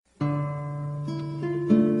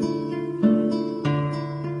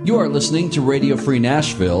You are listening to Radio Free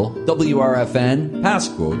Nashville, WRFN,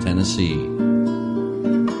 Pasco, Tennessee.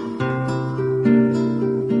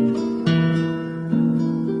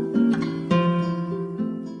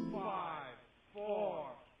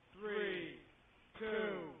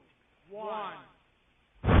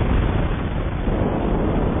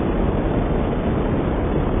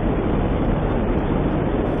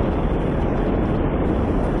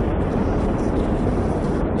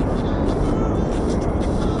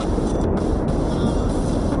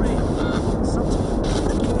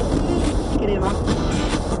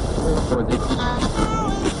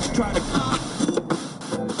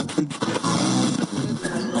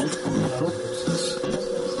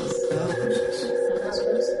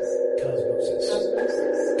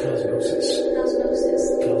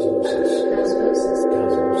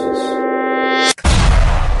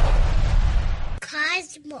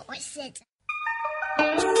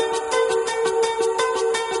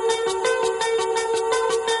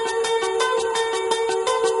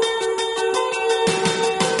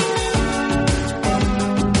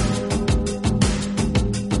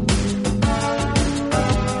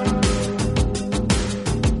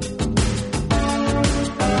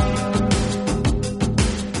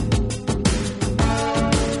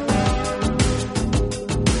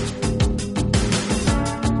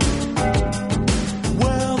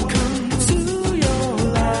 Welcome to your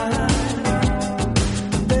life.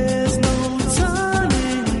 There's no time.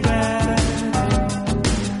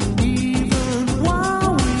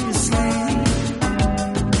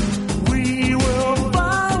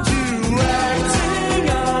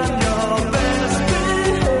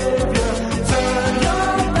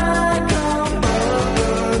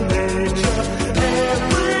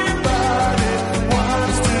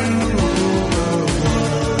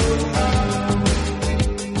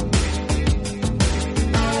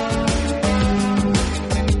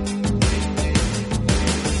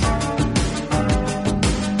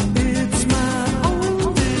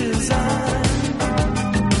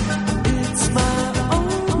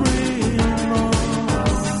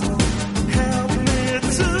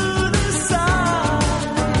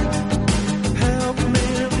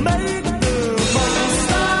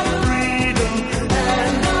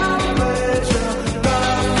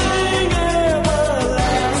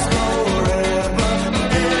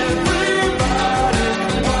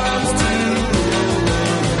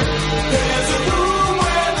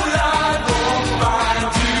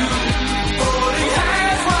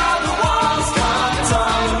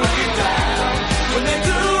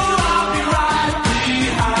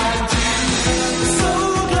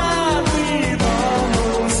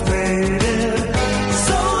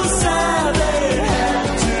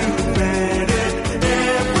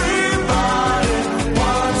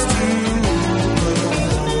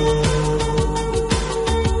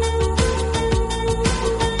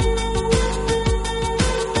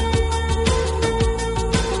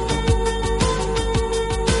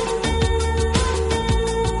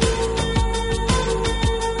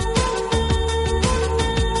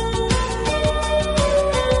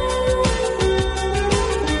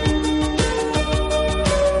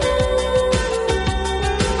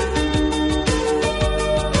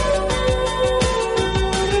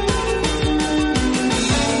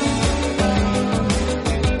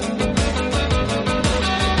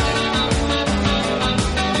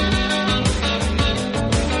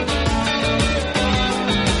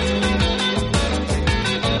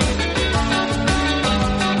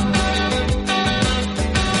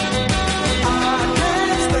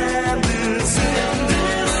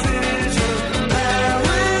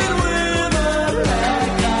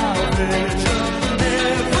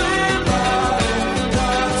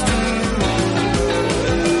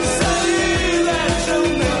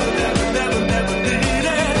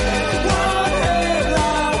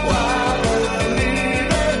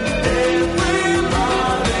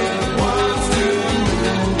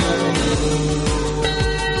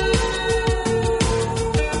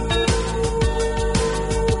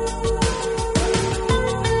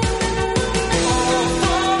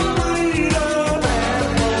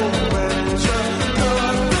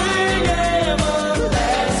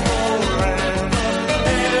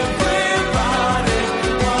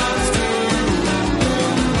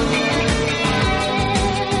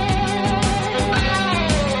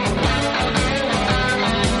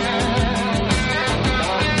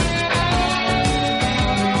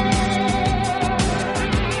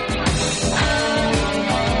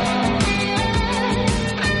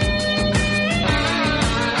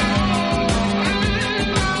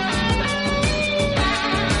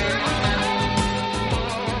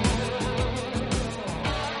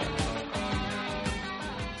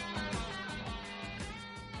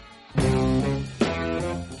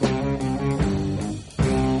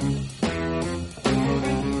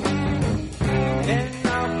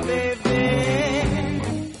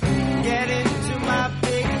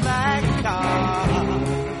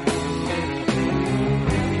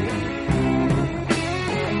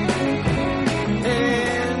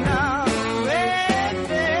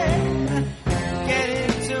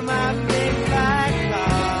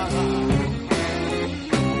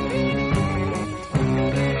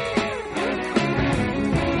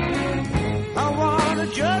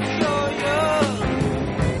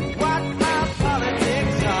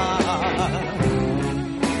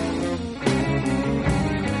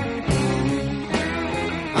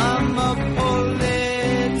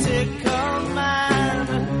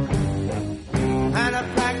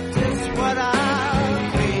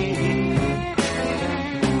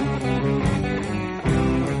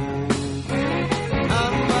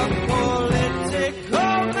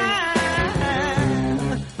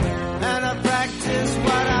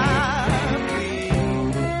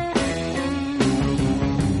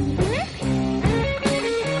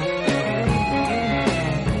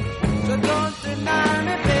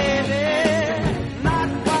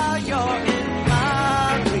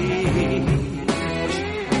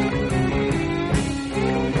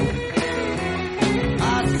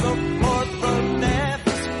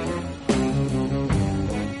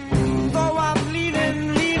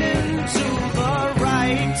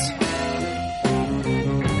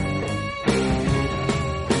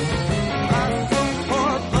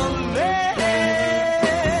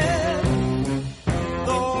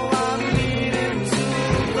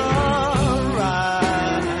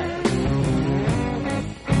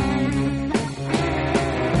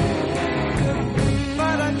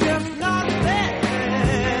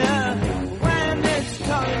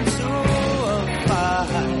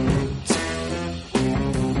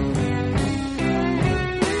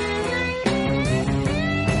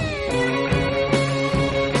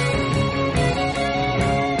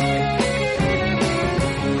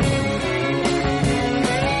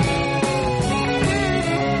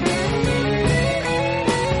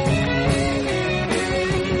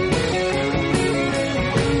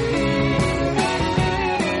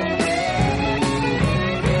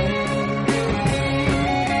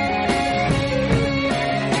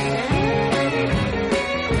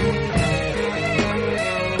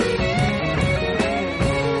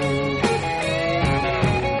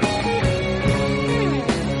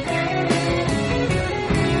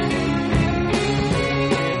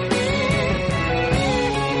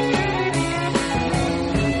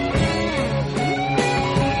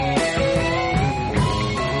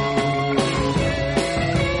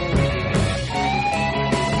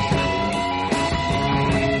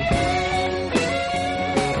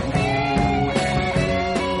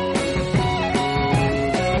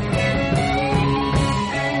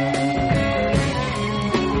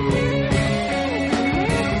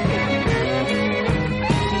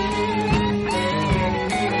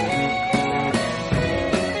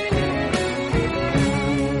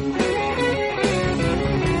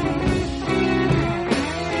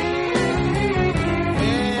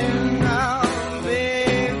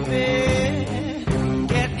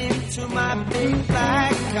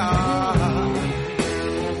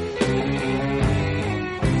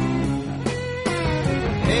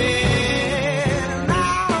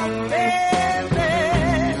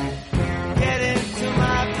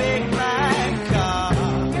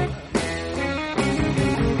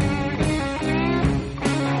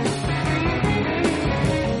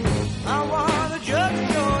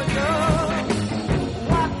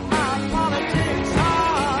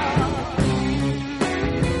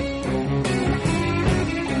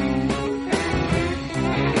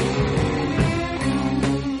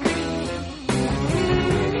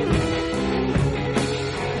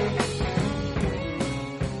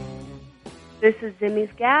 This is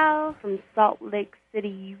Zimmy's Gal from Salt Lake City,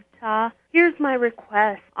 Utah. Here's my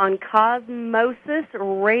request on Cosmosis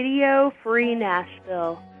Radio Free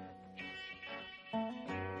Nashville.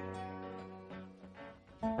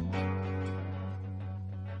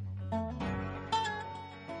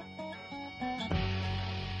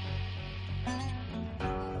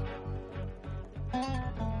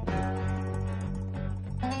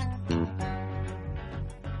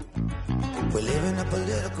 We live in a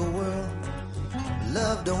political world.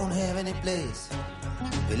 Love don't have any place.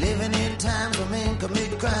 We're living in times when men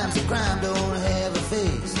commit crimes and crime don't have a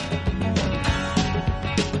face.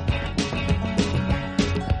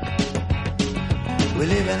 We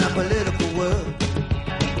live in a political world.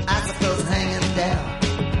 Icicles hanging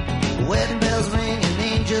down. Wedding bells ring and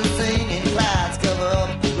angels sing and clouds cover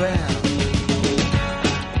up the ground.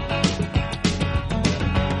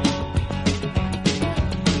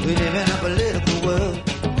 We live in a political world.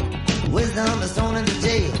 Wisdom is thrown into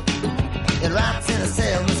jail. It rots in a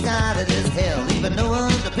cell, misguided as hell, leaving no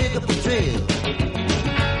one to pick up a trail.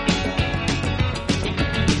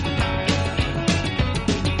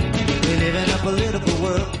 We live in a political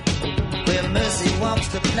world where mercy walks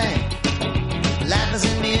the plank. Life is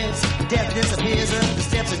in mirrors, death disappears up the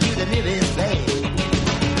steps into the nearest bank.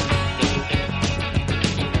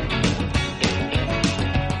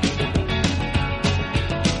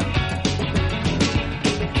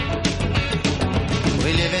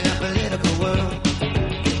 We live in a political world.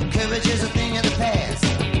 Courage is a thing of the past.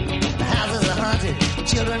 The houses are haunted,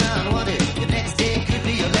 children are unwanted. The next day could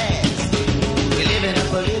be your last. We live in a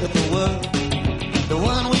political world, the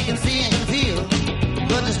one we can see and can feel.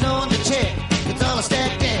 But there's no one to check. It's all a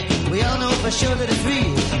stacked deck. We all know for sure that it's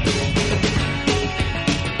real.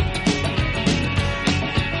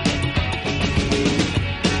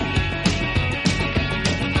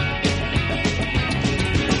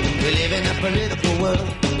 We live in a political world.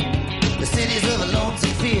 The cities live a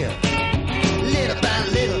lonesome fear. Little by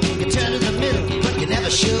little, you turn to the middle, but you're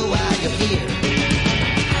never sure why you're here.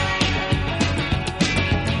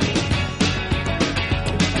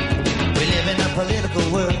 We live in a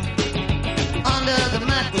political world. Under the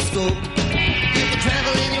microscope, you can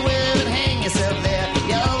travel anywhere and hang yourself there.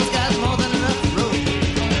 You always got more than enough room.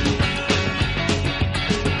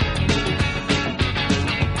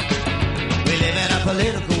 We live in a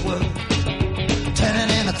political world,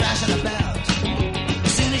 turning and thrashing about.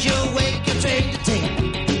 As soon as you're awake, you're trained to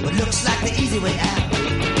take what looks like the easy way out.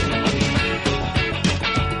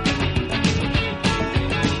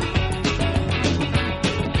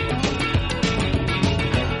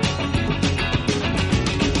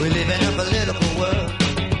 We live in a political world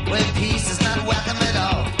where peace is not welcome at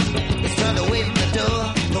all. It's turned away from the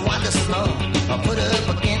door, the wander small, or put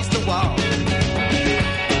up against the wall.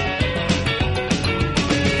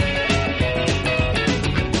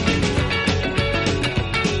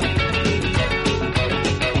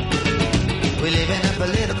 We live in a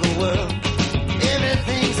political world.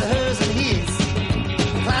 Everything's hers and his.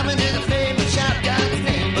 Climbing in a flame and shout God's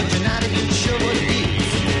name, but you're not even sure what it is.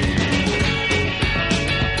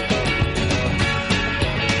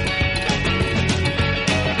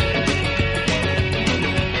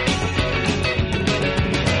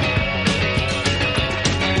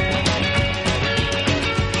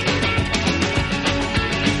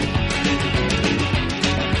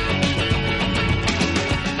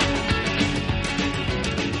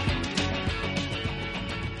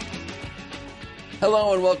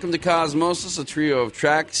 Hello and welcome to Cosmosis, a trio of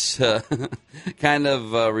tracks kind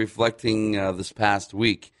of reflecting this past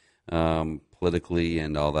week politically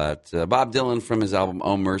and all that. Bob Dylan from his album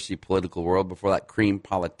Oh Mercy, Political World. Before that, Cream,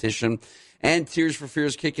 Politician. And Tears for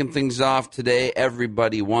Fears kicking things off today.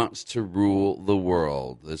 Everybody Wants to Rule the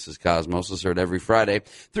World. This is Cosmosis, heard every Friday,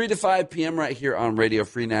 3 to 5 p.m. right here on Radio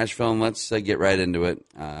Free Nashville. And let's get right into it.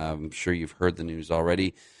 I'm sure you've heard the news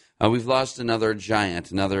already. We've lost another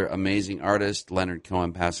giant, another amazing artist, Leonard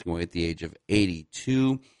Cohen, passing away at the age of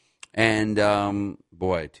 82. And,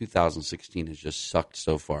 boy, 2016 has just sucked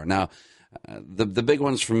so far. Now, the big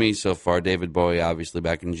ones for me so far, David Bowie, obviously,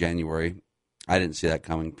 back in January. I didn't see that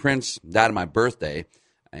coming. Prince died on my birthday,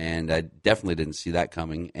 and I definitely didn't see that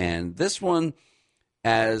coming. And this one,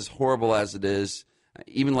 as horrible as it is,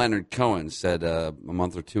 even Leonard Cohen said a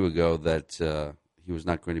month or two ago that he was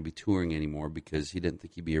not going to be touring anymore because he didn't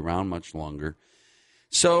think he'd be around much longer.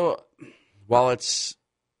 So while it's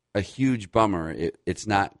a huge bummer, it's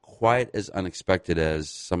not quite as unexpected as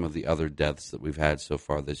some of the other deaths that we've had so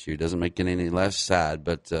far this year. It doesn't make it any less sad,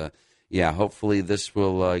 but yeah, hopefully this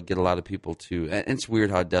will get a lot of people to, and it's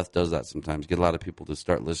weird how death does that sometimes, get a lot of people to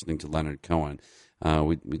start listening to Leonard Cohen.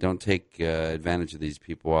 We don't take advantage of these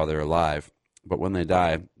people while they're alive. but when they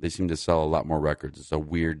die, they seem to sell a lot more records. It's a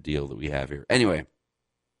weird deal that we have here. Anyway,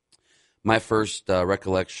 my first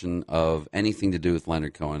recollection of anything to do with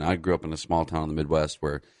Leonard Cohen, I grew up in a small town in the Midwest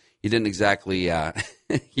where you didn't exactly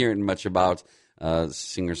hear much about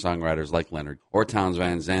singer-songwriters like Leonard or Townes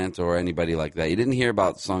Van Zandt or anybody like that. You didn't hear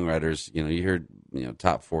about songwriters. You heard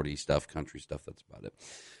top 40 stuff, country stuff. That's about it.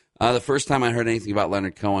 The first time I heard anything about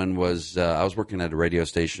Leonard Cohen was I was working at a radio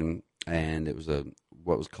station, and it was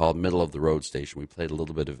what was called middle of the road station. We played a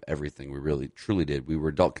little bit of everything. We really, truly did. We were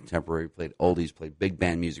adult contemporary, played oldies, played big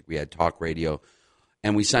band music. We had talk radio,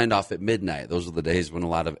 and we signed off at midnight. Those were the days when a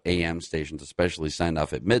lot of AM stations especially signed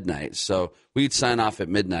off at midnight. So we'd sign off at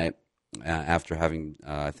midnight after having,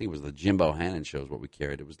 I think it was the Jim Bohannon show is what we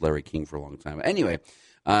carried. It was Larry King for a long time. Anyway,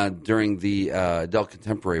 during the adult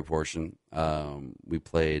contemporary portion, we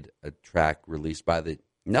played a track released by the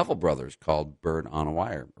Neville Brothers called Bird on the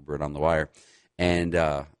Wire. And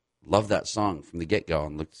loved that song from the get-go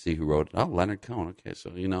and looked to see who wrote it. Oh, Leonard Cohen. Okay, so,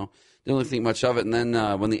 didn't really think much of it. And then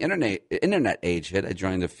when the internet age hit, I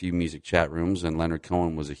joined a few music chat rooms, and Leonard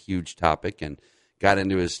Cohen was a huge topic and got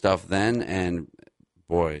into his stuff then. And,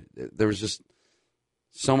 boy, there was just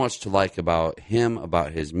so much to like about him,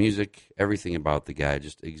 about his music. Everything about the guy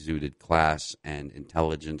just exuded class and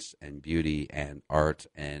intelligence and beauty and art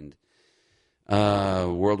and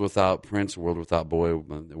world without Prince, world without Boy,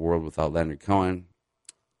 world without Leonard Cohen.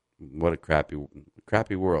 What a crappy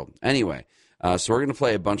world. Anyway, so we're going to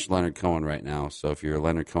play a bunch of Leonard Cohen right now. So if you're a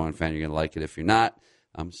Leonard Cohen fan, you're going to like it. If you're not,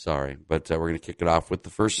 I'm sorry. But we're going to kick it off with the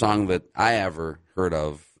first song that I ever heard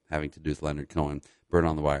of having to do with Leonard Cohen, Bird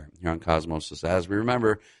on the Wire, here on Cosmosis, as we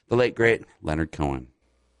remember the late, great Leonard Cohen.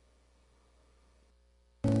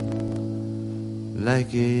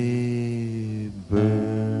 Like a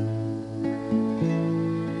bird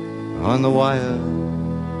on the wire,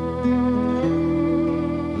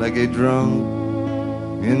 like a drunk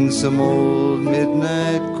in some old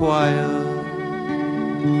midnight choir.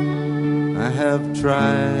 I have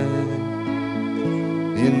tried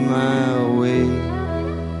in my way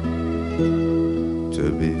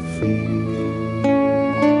to be free.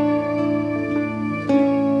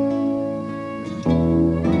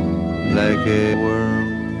 Like a worm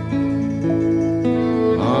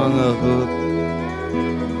on a hook,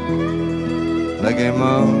 like a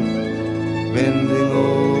monk bending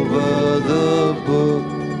over the book.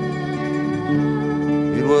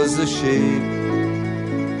 It was the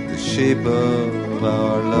shape of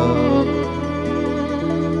our love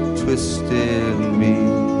twisted me.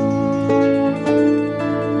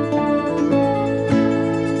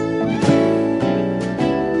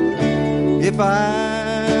 If I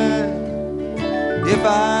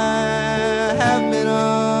have been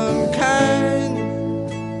unkind,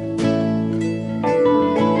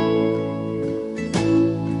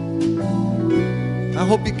 I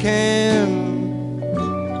hope you can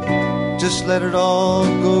just let it all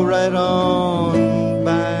go right on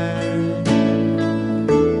by.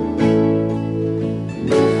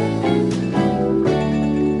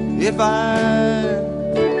 If I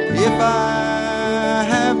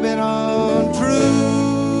have been untrue,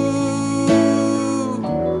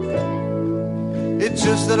 it's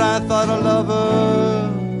just that I thought a lover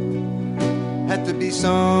had to be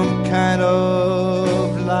some kind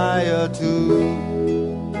of liar too.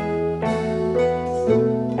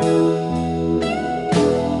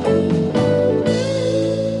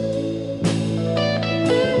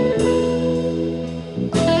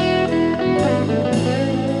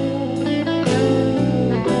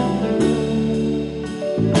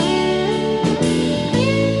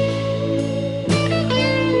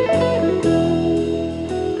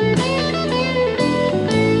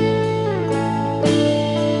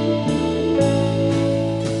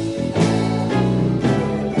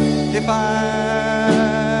 If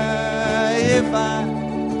I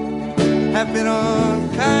have been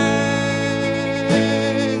unkind,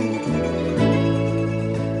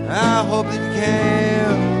 I hope that you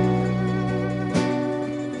can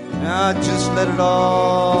now just let it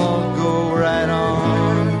all go right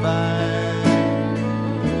on by.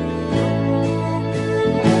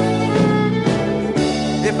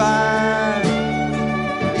 If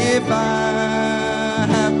I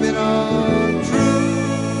have been untrue,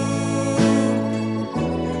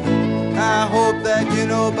 I hope that you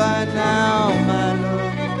know by now, my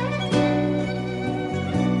love,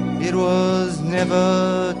 it was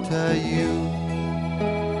never to you.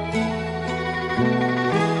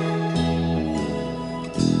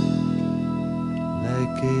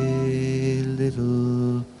 Like a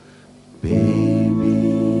little baby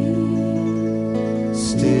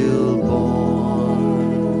stillborn,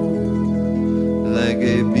 like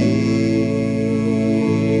a bee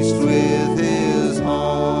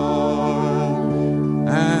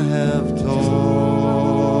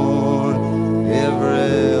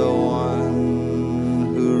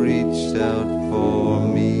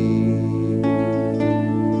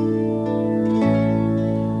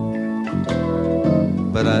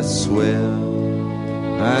I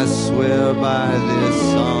swear by this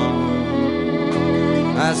song,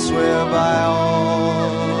 I swear by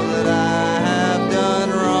all that I have done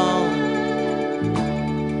wrong,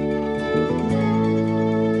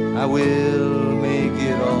 I will make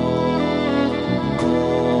it all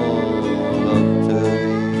up to thee.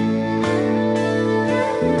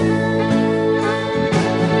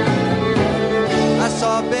 I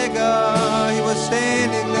saw a beggar, he was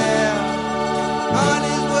standing there on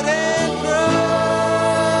his wooden cross.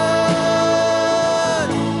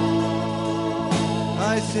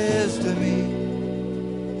 I says to me,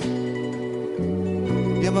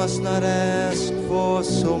 you must not ask for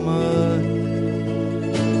so much.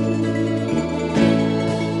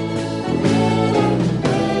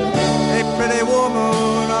 A pretty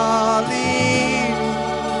woman, Arlene,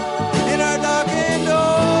 in her darkened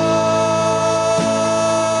door,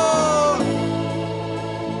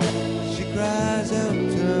 she cries out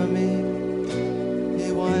to me,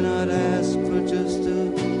 hey, why not ask for just a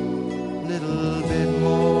little bit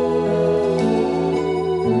more?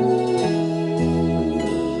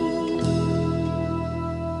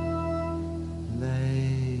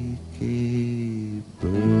 Like a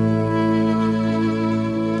bird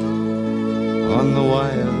on the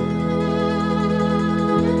wire,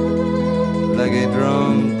 like a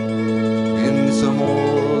drunk in some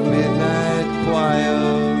old midnight choir,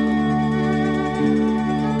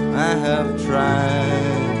 I have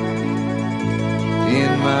tried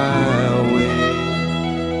in my way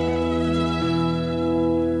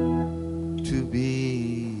to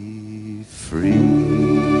be free.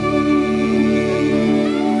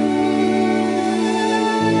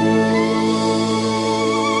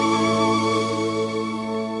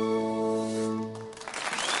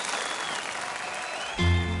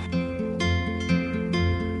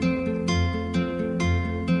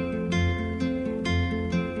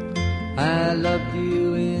 I loved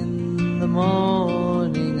you in the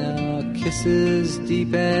morning, our kisses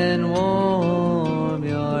deep and warm,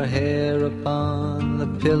 your hair upon the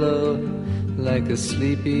pillow like a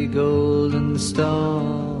sleepy golden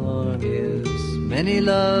storm. Yes, many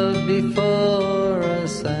love before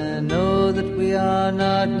us, I know that we are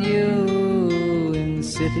not new. In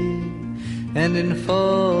city and in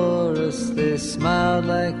forest they smiled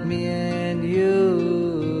like me and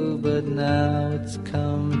you, but now it's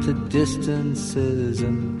come to distances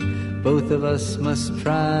and both of us must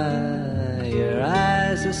try. Your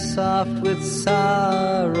eyes are soft with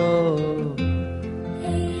sorrow,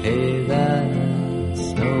 hey,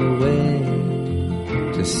 that's no way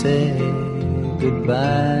to say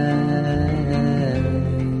goodbye.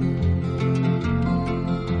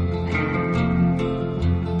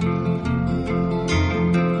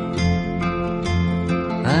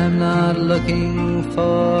 I'm not looking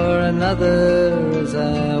for another as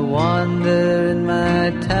I wander in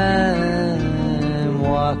my time.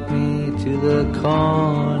 Walk me to the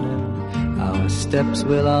corner, our steps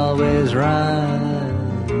will always rhyme.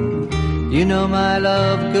 You know my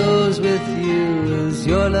love goes with you as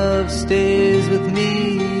your love stays with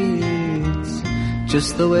me. It's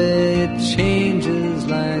just the way it changes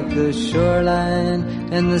like the shoreline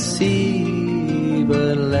and the sea.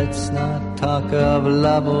 But let's not talk of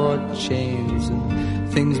love or chains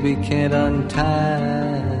and things we can't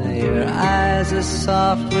untie. Your eyes are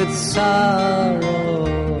soft with sorrow,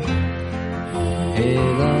 hey,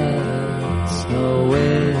 that's no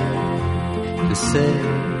way to say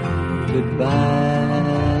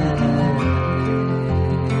goodbye.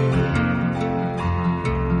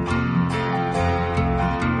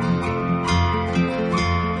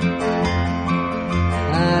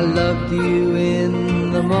 I loved you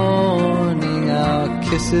in the morning, our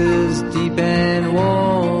kisses deep and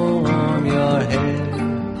warm, your head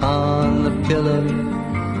on the pillow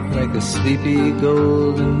like a sleepy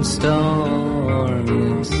golden storm.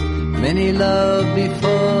 Yes, many love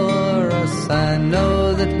before us, I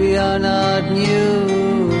know that we are not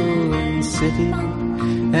new. In city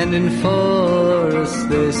and in forest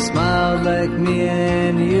they smiled like me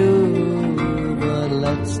and you.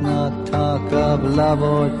 Let's not talk of love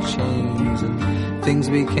or chains and things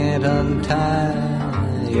we can't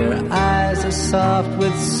untie. Your eyes are soft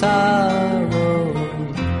with sorrow,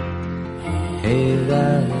 hey,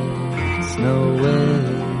 that's no way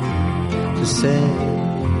to say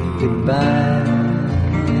goodbye.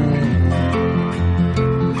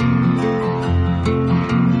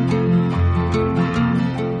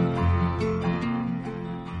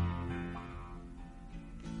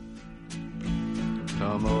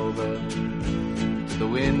 Come over to the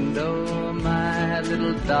window, my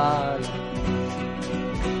little darling.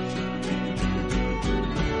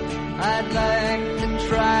 I'd like to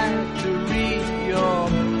try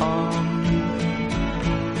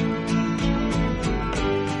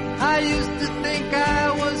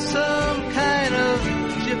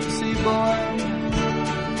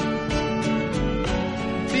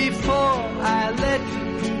let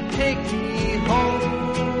you take me home.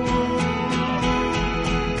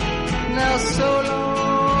 Now so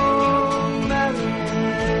long,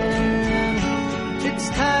 Marianne, it's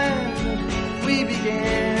time that we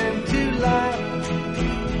began to lie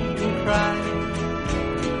and cry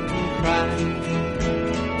and cry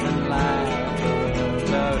and laugh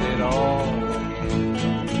about it all.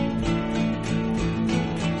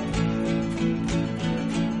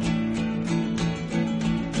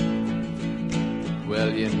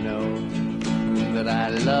 Well, you know that I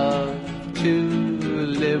love to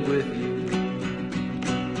live with you,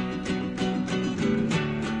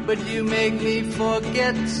 but you make me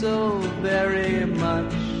forget so very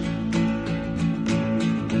much.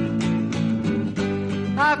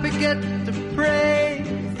 I forget to pray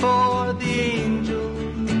for the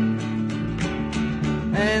angels,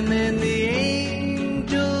 and then the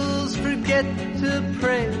angels forget to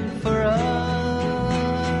pray for us.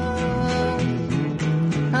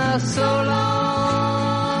 So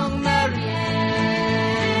long, Marianne,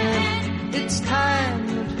 it's time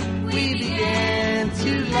that we began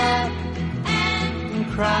to laugh and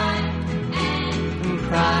cry and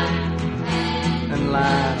cry and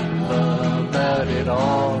laugh about it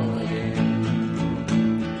all again.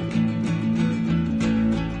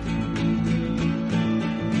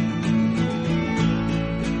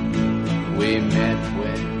 We met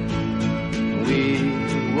when we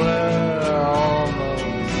were almost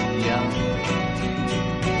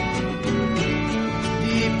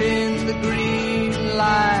in the green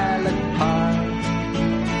lilac park.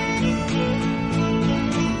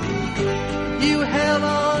 You held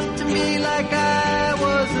on to me like I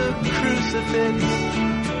was a crucifix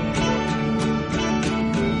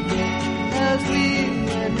as we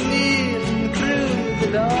went kneeling through the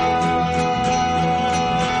dark.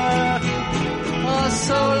 Oh,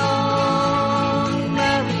 so long,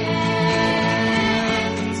 Marianne,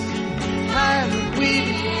 it's time that we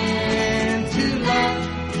began to laugh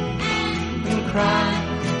and cry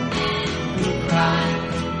and cry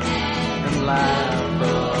and laugh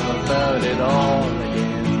about it all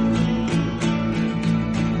again.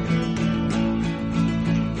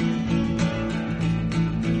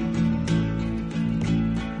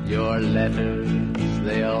 Your letters,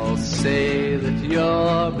 they all say that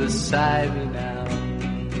you're beside me now.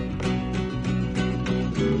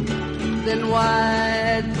 Then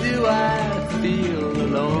why do I feel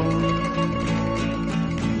alone?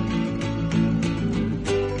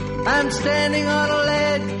 I'm standing on a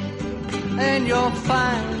ledge and your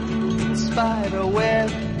fine spider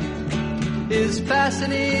web is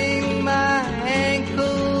fastening my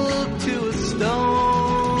ankle to a stone.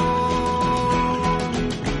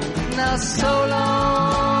 Now so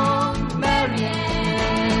long, Marianne,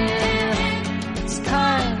 it's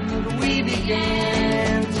time that we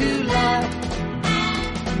began to laugh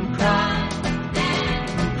and cry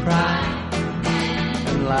and cry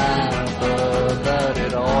and laugh about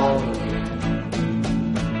it all again.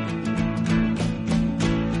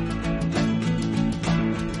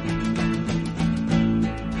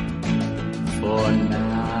 For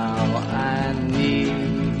now I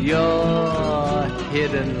need your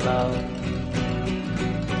hidden love.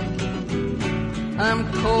 I'm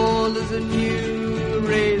cold as a new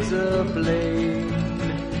razor blade.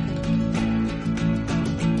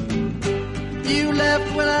 You left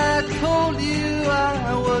when I told you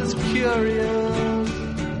I was curious.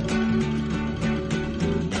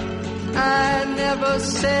 I never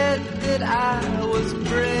said that I was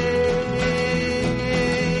brave.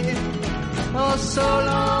 Oh, so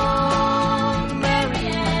long,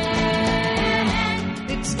 Marianne,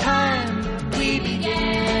 it's time that we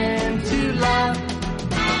began to laugh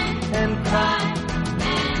and cry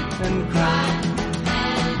and cry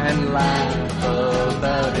and laugh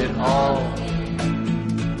about it all.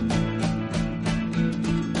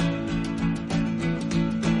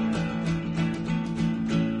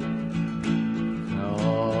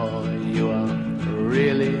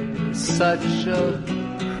 Such a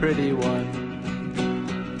pretty one.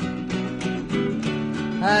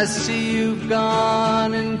 I see you've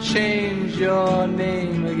gone and changed your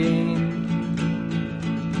name again.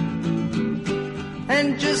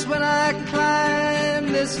 And just when I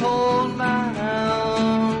climb this whole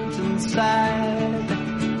mountainside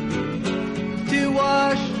to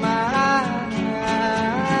wash my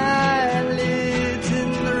eyelids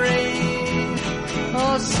in the rain,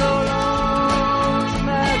 oh, so long,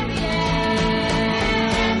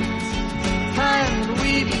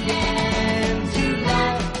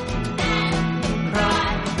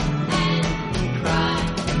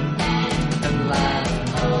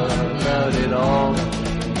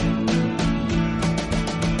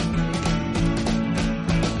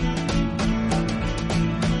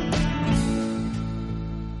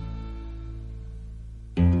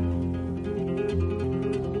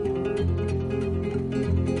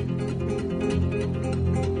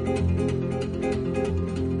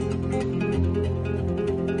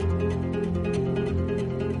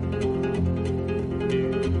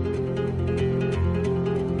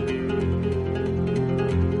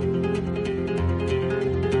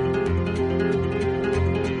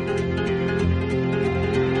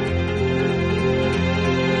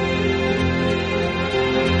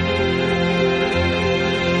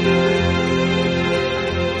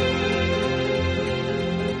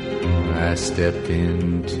 I stepped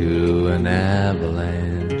into an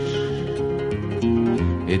avalanche.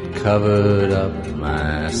 It covered up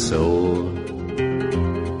my soul.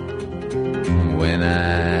 When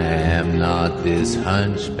I am not this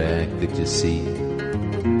hunchback that you see,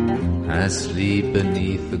 I sleep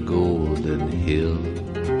beneath the golden hill.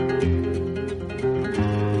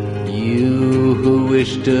 You who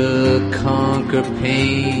wish to conquer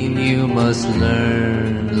pain, you must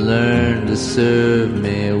learn to serve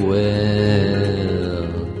me well.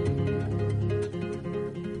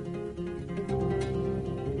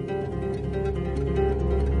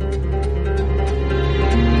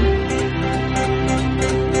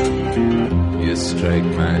 You strike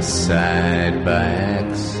my side by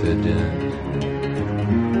accident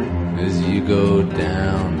as you go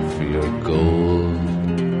down for your gold.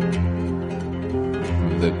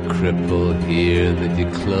 The cripple here that you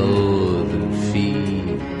clothe and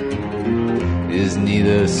feed is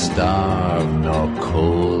neither starved nor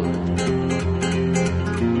cold.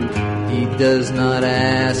 He does not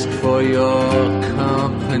ask for your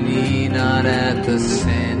company, not at the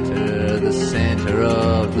center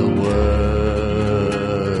of the world.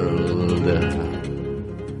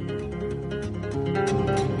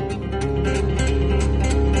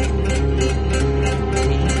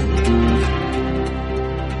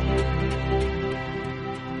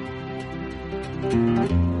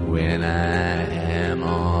 When I am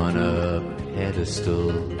on a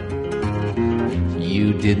pedestal,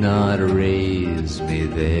 you did not raise me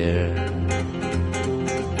there.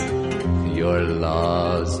 Your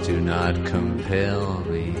laws do not compel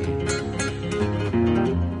me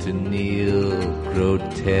to kneel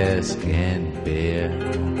grotesque and bare.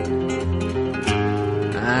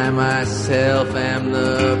 I myself am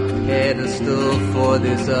the pedestal for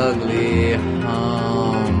this ugly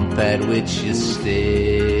hump at which you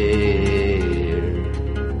stare.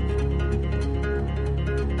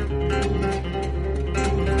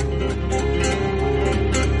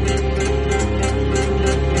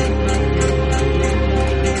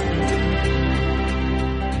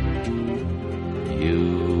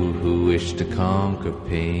 You who wish to conquer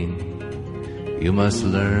pain, you must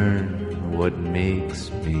learn what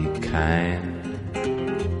makes me kind.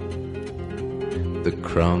 The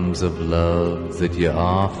crumbs of love that you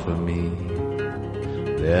offer me,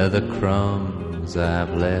 they're the crumbs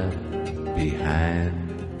I've left behind.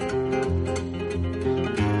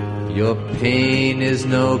 Your pain is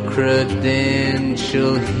no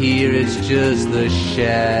credential here, it's just the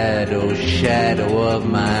shadow of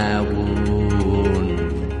my wound.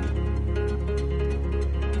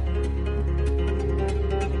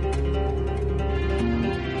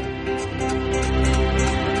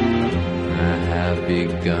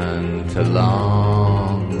 Begun to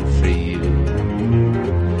long for you,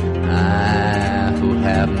 I who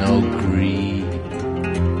have no greed.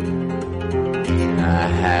 I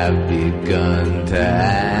have begun to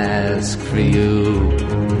ask for you,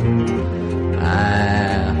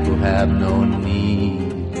 I who have no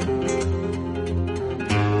need.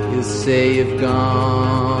 You say you've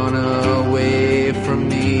gone away from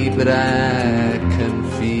me, but I can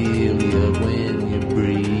feel you when you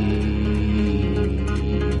breathe.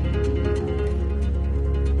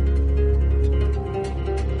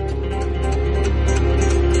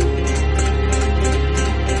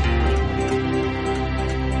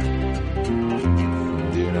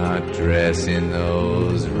 Dress in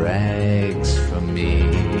those rags for me.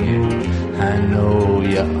 I know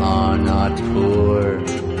you are not poor,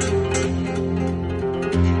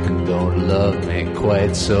 and don't love me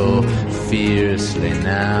quite so fiercely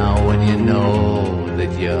now when you know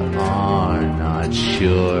that you are not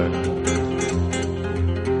sure.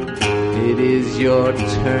 It is your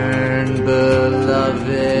turn, beloved,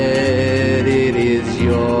 it is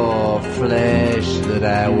your flesh that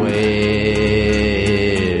I wear.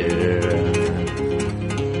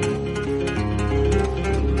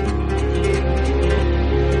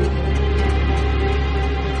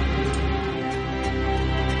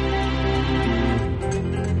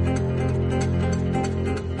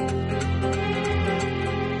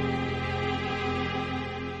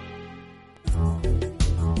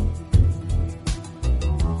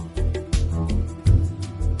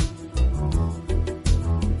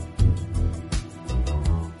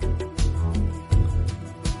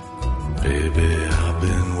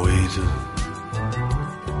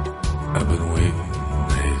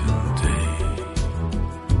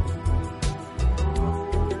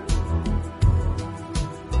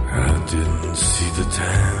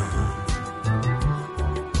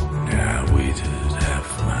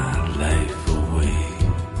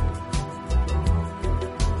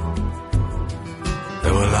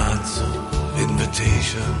 There were lots of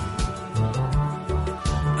invitation.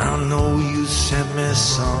 I know you sent me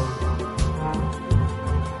some,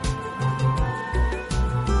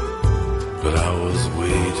 but I was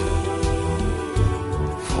waiting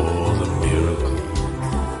for the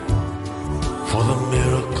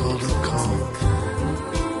miracle to come.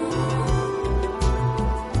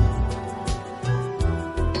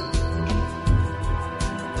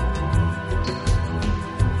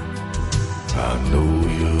 I know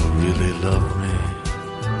you really love me,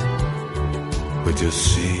 but you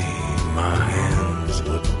see my hands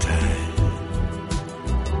were tied.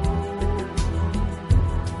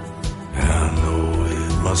 I know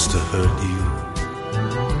it must have hurt you.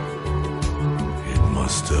 It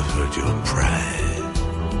must have hurt your pride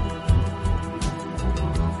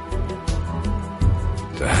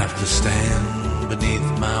to have to stand beneath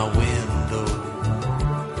my window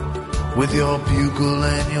with your bugle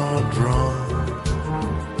and your drum.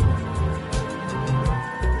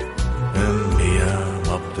 And me, I'm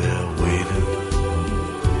up there waiting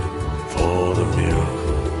for the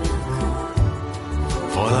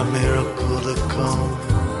miracle to come.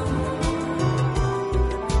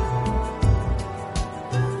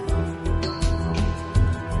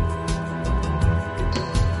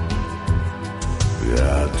 Yeah,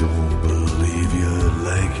 I don't believe you'd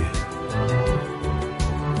like it.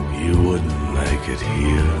 You wouldn't like it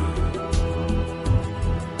here.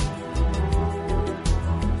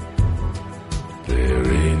 There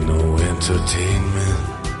ain't no entertainment,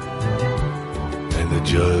 and the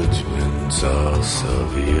judgments are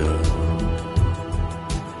severe.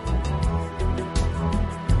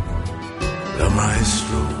 The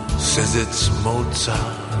maestro says it's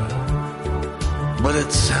Mozart, but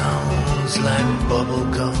it sounds like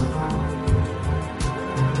bubblegum.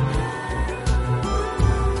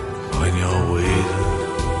 When you're waiting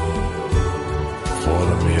for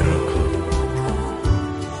the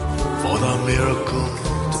miracle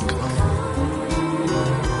to come.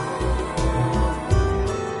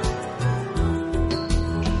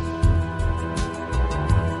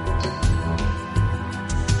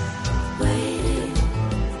 Waiting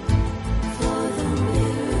for the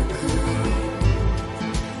miracle.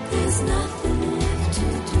 There's nothing left to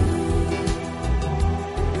do.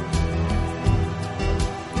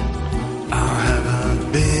 I haven't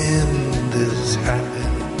been this happy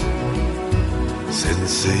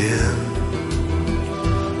since the end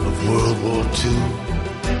of World War II.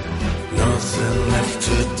 Nothing left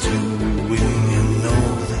to do when you know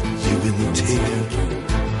that you've been taken.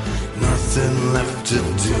 Nothing left to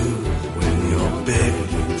do when you're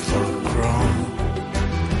begging for a crumb.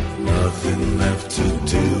 Nothing left to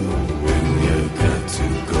do when you got to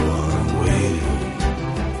go on waiting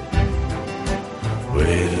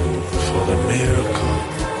for the miracle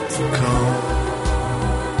to come.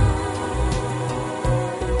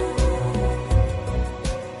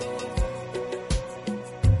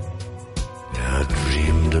 I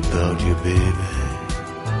dreamed about you, baby.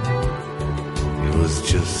 It was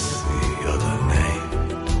just the other night.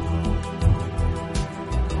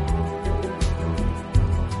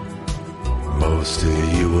 Most of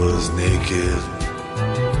you was naked,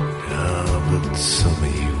 yeah, but some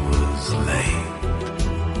of you was lame.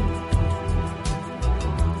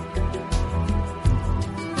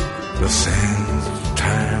 The sands of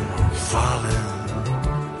time are falling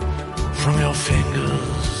from your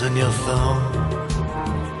fingers and your thumb,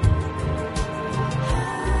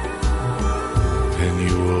 and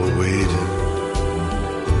you were waiting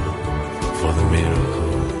for the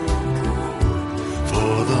miracle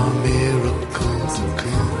to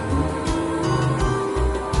come.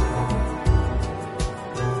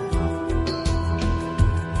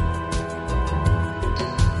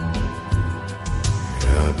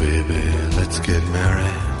 Yeah, baby, let's get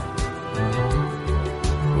married.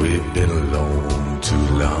 We've been alone too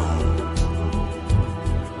long.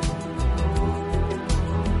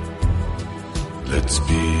 Let's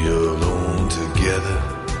be alone together.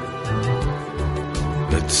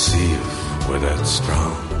 Let's see if we're that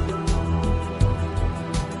strong.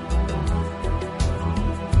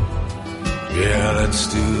 Yeah, let's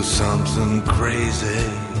do something crazy,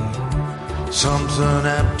 something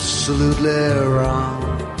absolutely wrong.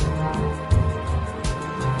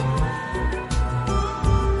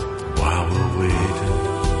 While we're waiting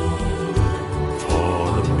for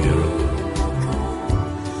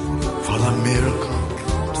the miracle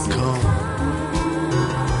to come.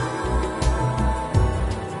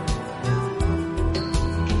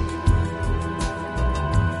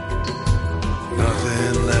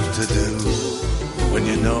 Nothing left to do when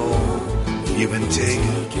you know you've been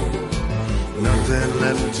taken. Nothing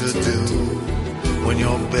left to do when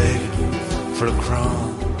you're begging for a crown.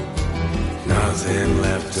 Nothing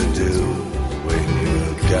left to do when you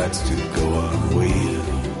got to go on waiting.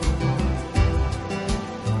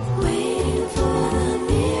 Waiting for the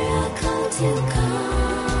miracle to come.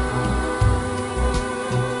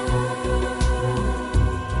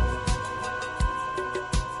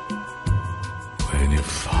 When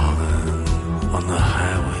you're falling on the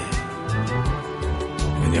highway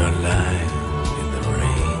and you're lying in the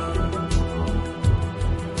rain,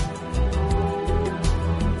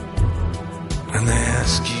 and they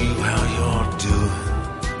ask you how you're doing,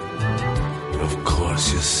 of course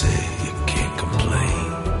you say you can't complain.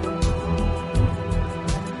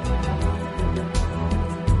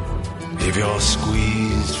 If you're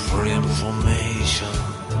squeezed for information,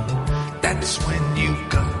 that's when you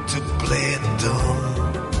got to play it dumb.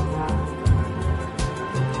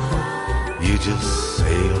 You just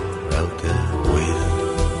sail out there waiting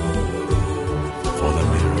for the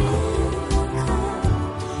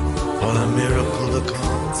miracle to come.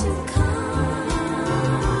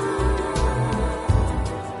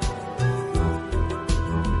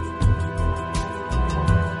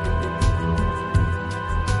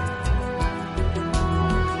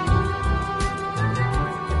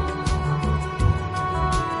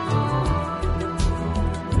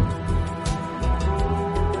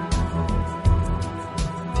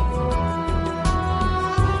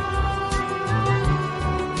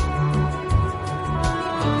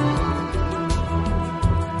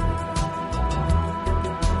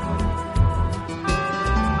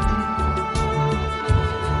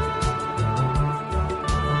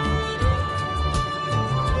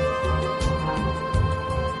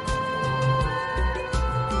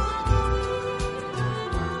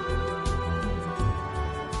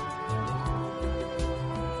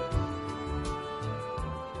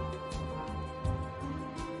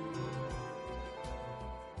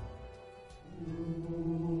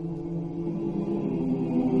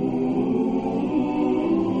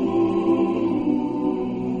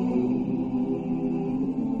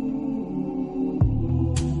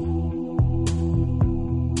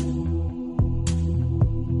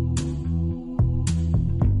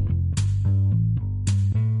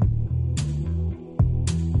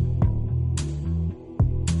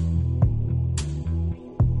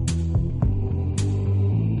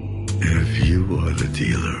 If you are the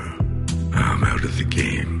dealer, I'm out of the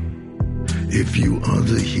game. If you are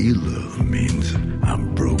the healer, means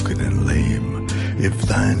I'm broken and lame. If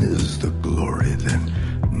thine is the glory, then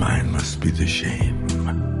mine must be the shame.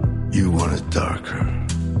 You want it darker,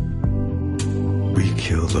 we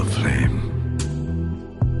kill the flame.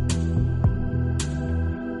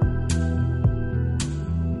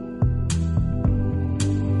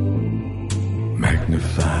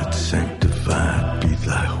 Magnified, sanctified be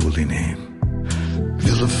thy holy name.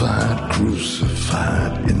 Vilified,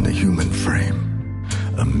 crucified in the human frame.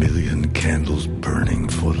 A million candles burning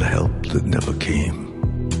for the help that never came.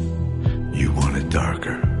 You want it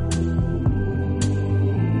darker.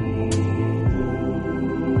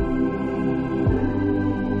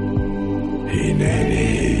 Hey, nay,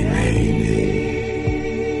 nay.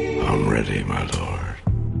 I'm ready, my lord.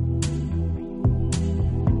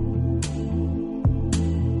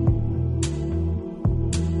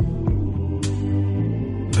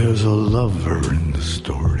 There's a lover in the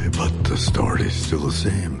story, but the story's still the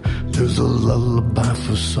same. There's a lullaby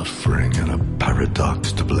for suffering and a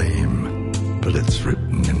paradox to blame. But it's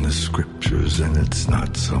written in the scriptures and it's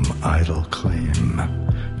not some idle claim.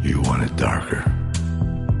 You want it darker,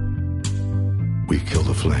 we kill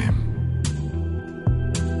the flame.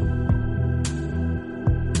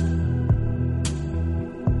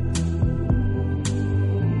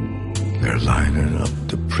 They're lining up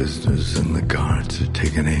the prisoners and the guards are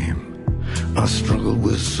taking aim. I struggled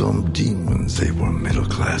with some demons, they were middle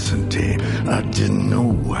class and tame. I didn't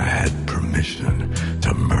know I had permission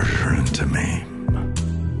to murder and to maim.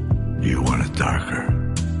 You want it darker,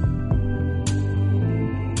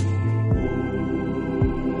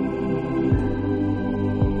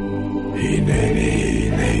 hey, nay, nay,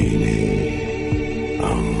 nay, nay.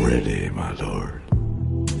 I'm ready, my lord.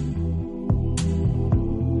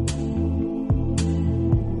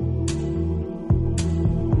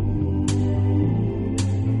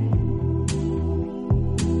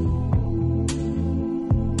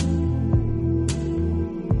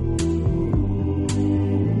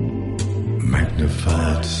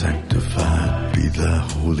 Magnified, sanctified be thy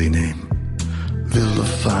holy name.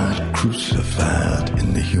 Vilified, crucified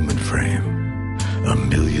in the human frame. A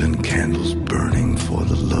million candles burning for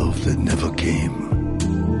the love that never came.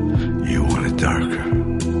 You want it darker,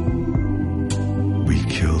 we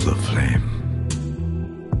kill the flame.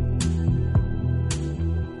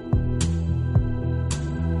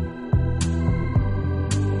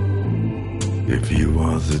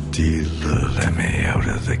 are the dealer, let me out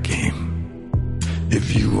of the game.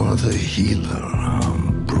 If you are the healer,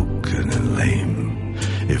 I'm broken and lame.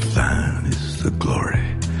 If thine is the glory,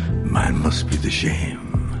 mine must be the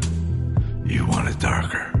shame. You want it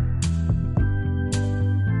darker.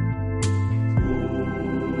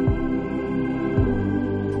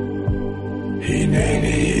 Hey, nay,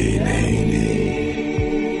 nay, nay, nay.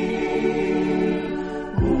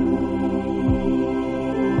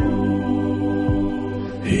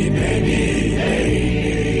 Hey, nay, nay, nay,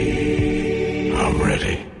 nay. I'm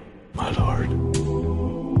ready, my lord.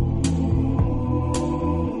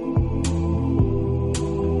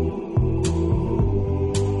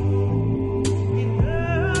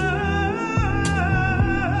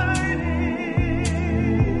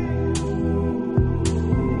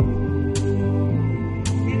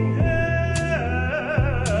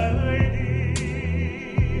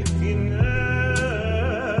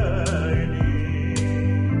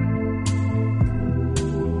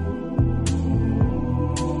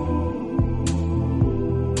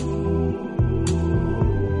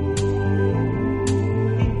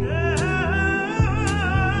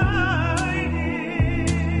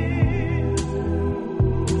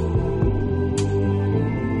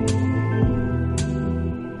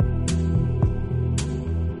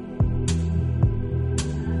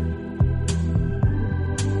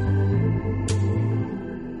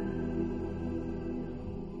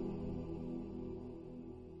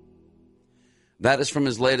 That is from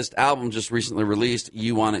his latest album, just recently released,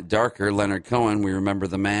 You Want It Darker, Leonard Cohen. We remember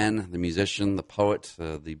the man, the musician, the poet,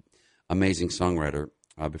 the amazing songwriter.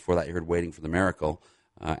 Before that, you heard Waiting for the Miracle.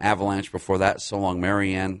 Avalanche before that, So Long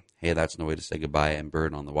Marianne. Hey, That's No Way to Say Goodbye, and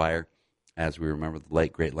Bird on the Wire. As we remember, the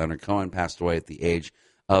late, great Leonard Cohen passed away at the age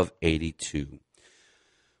of 82.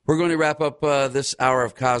 We're going to wrap up this hour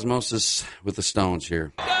of Cosmosis with the Stones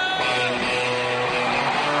here.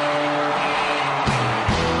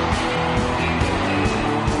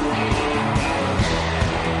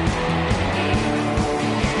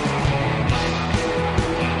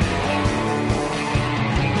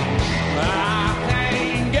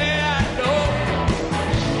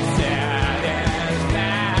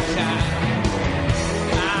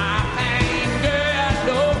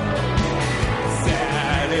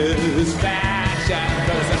 Satisfaction,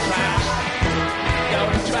 'cause I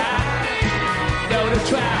don't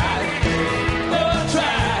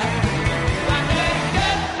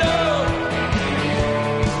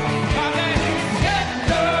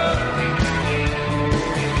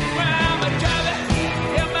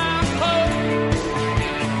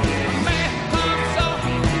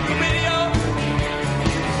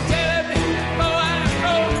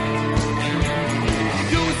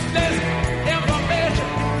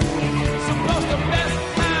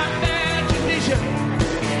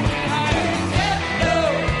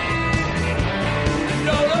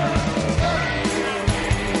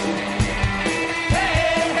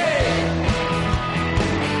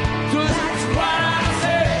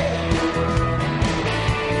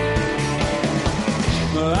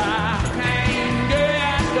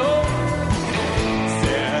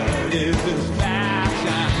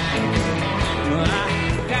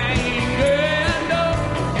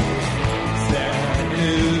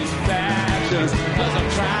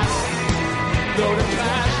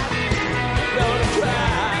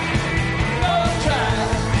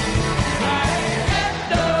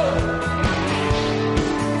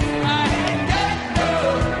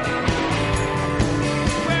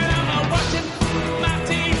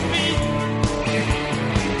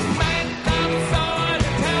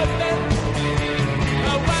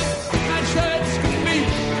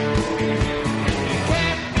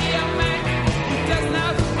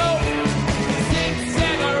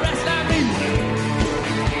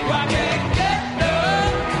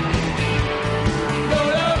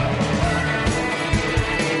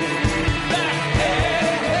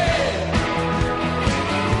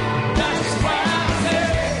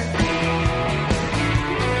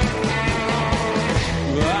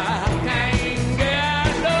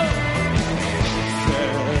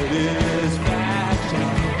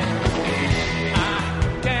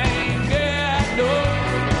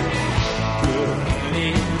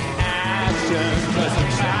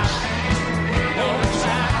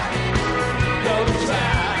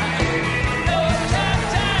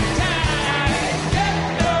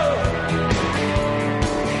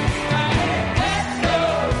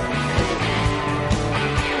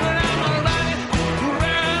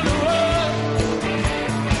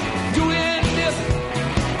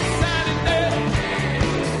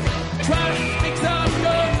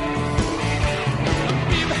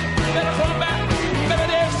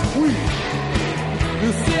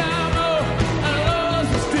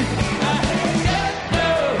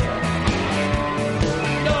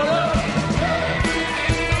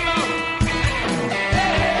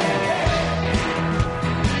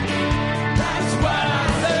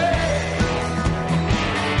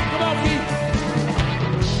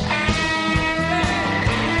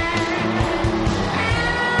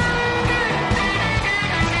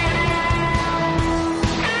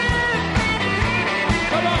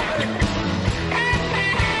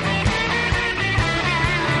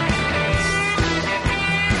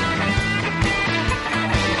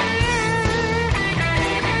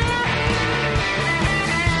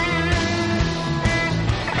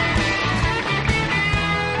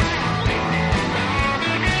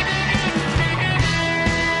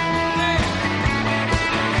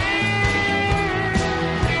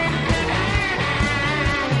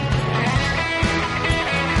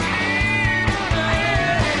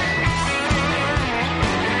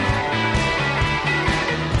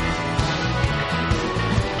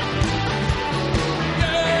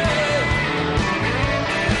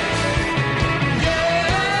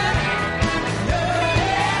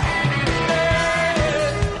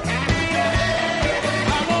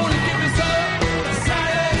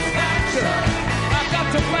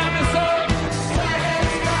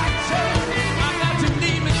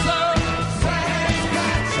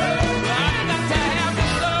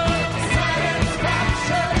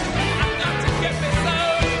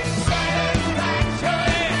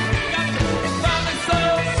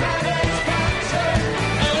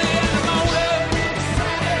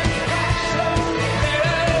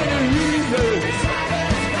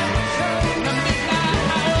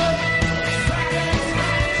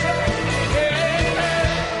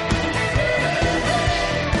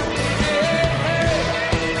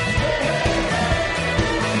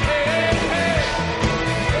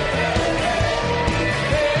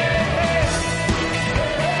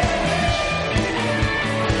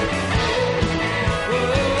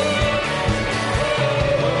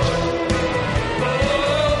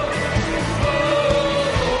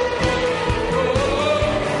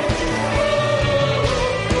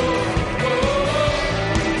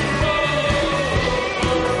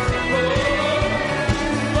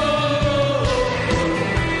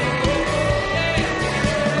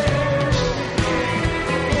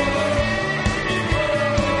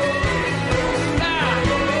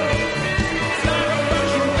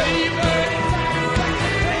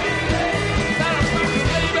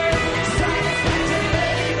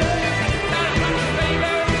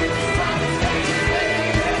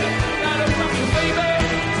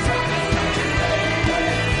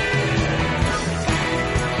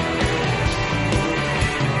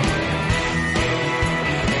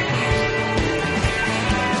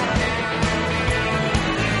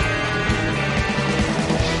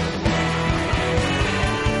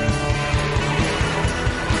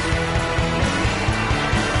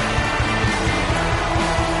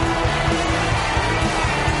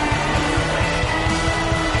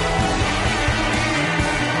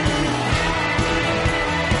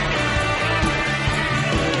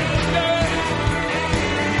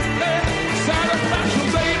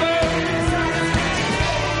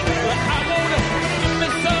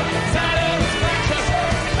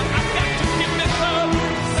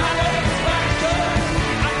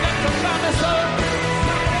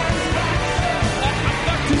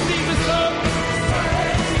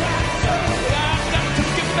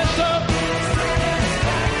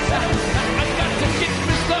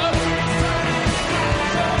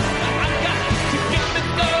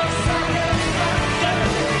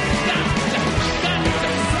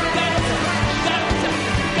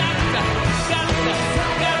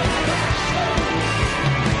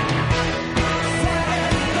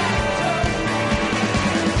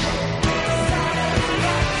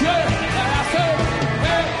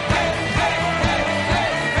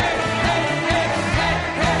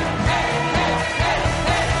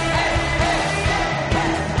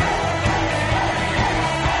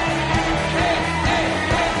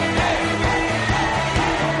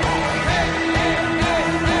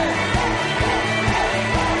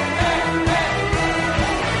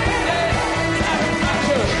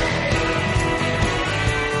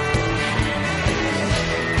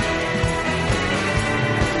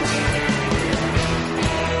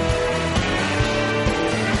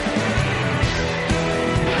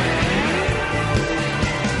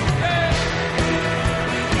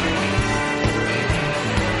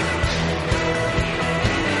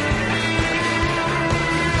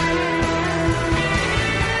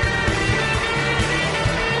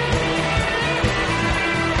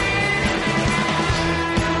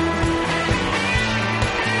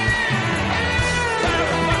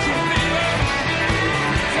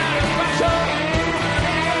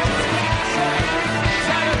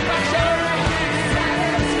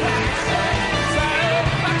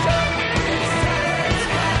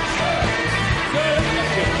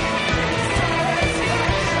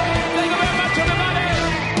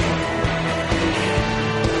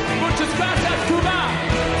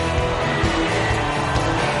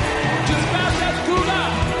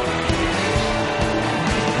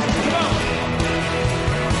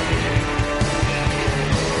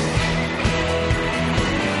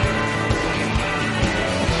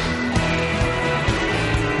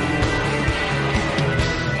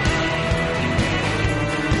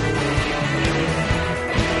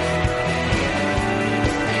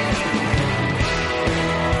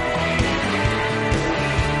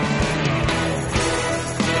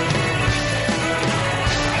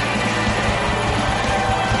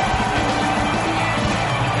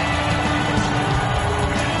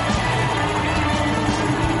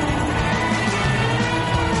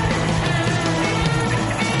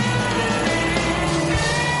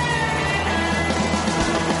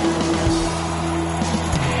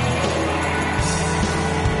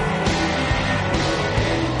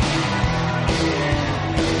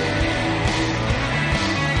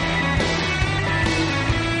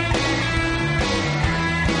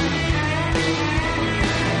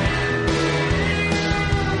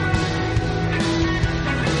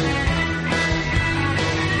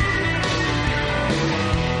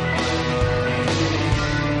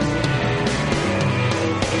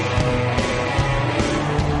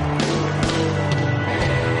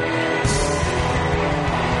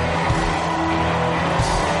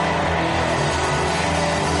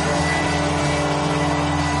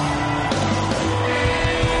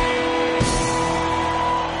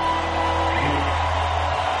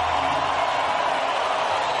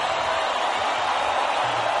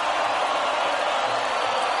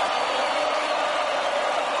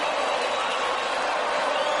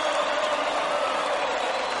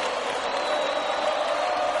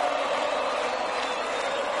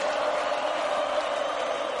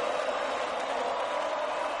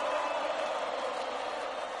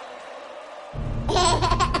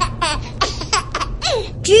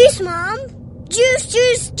Juice, Mom. Juice,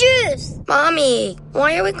 juice, juice. Mommy,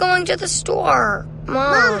 why are we going to the store?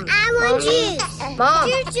 Mom, I want juice. Mom.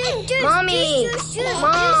 Juice, juice, juice. Mommy. Juice, juice, juice.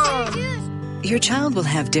 Mom. Juice, juice. Your child will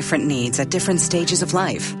have different needs at different stages of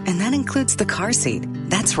life, and that includes the car seat.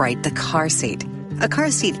 That's right, the car seat. A car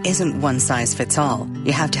seat isn't one size fits all.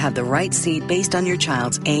 You have to have the right seat based on your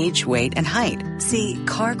child's age, weight, and height. See,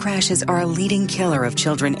 car crashes are a leading killer of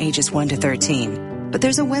children ages 1 to 13. But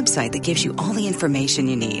there's a website that gives you all the information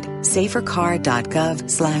you need.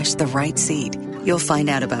 safercar.gov/the right seat. You'll find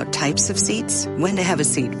out about types of seats, when to have a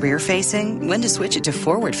seat rear-facing, when to switch it to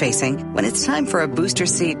forward-facing, when it's time for a booster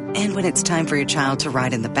seat, and when it's time for your child to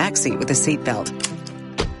ride in the back seat with a seatbelt.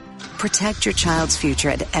 Protect your child's future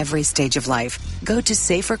at every stage of life. Go to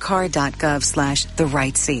safercar.gov/the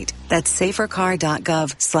right seat. That's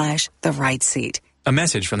safercar.gov/the right seat. A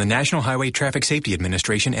message from the National Highway Traffic Safety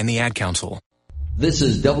Administration and the Ad Council. This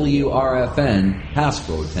is WRFN,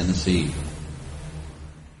 Pasco, Tennessee.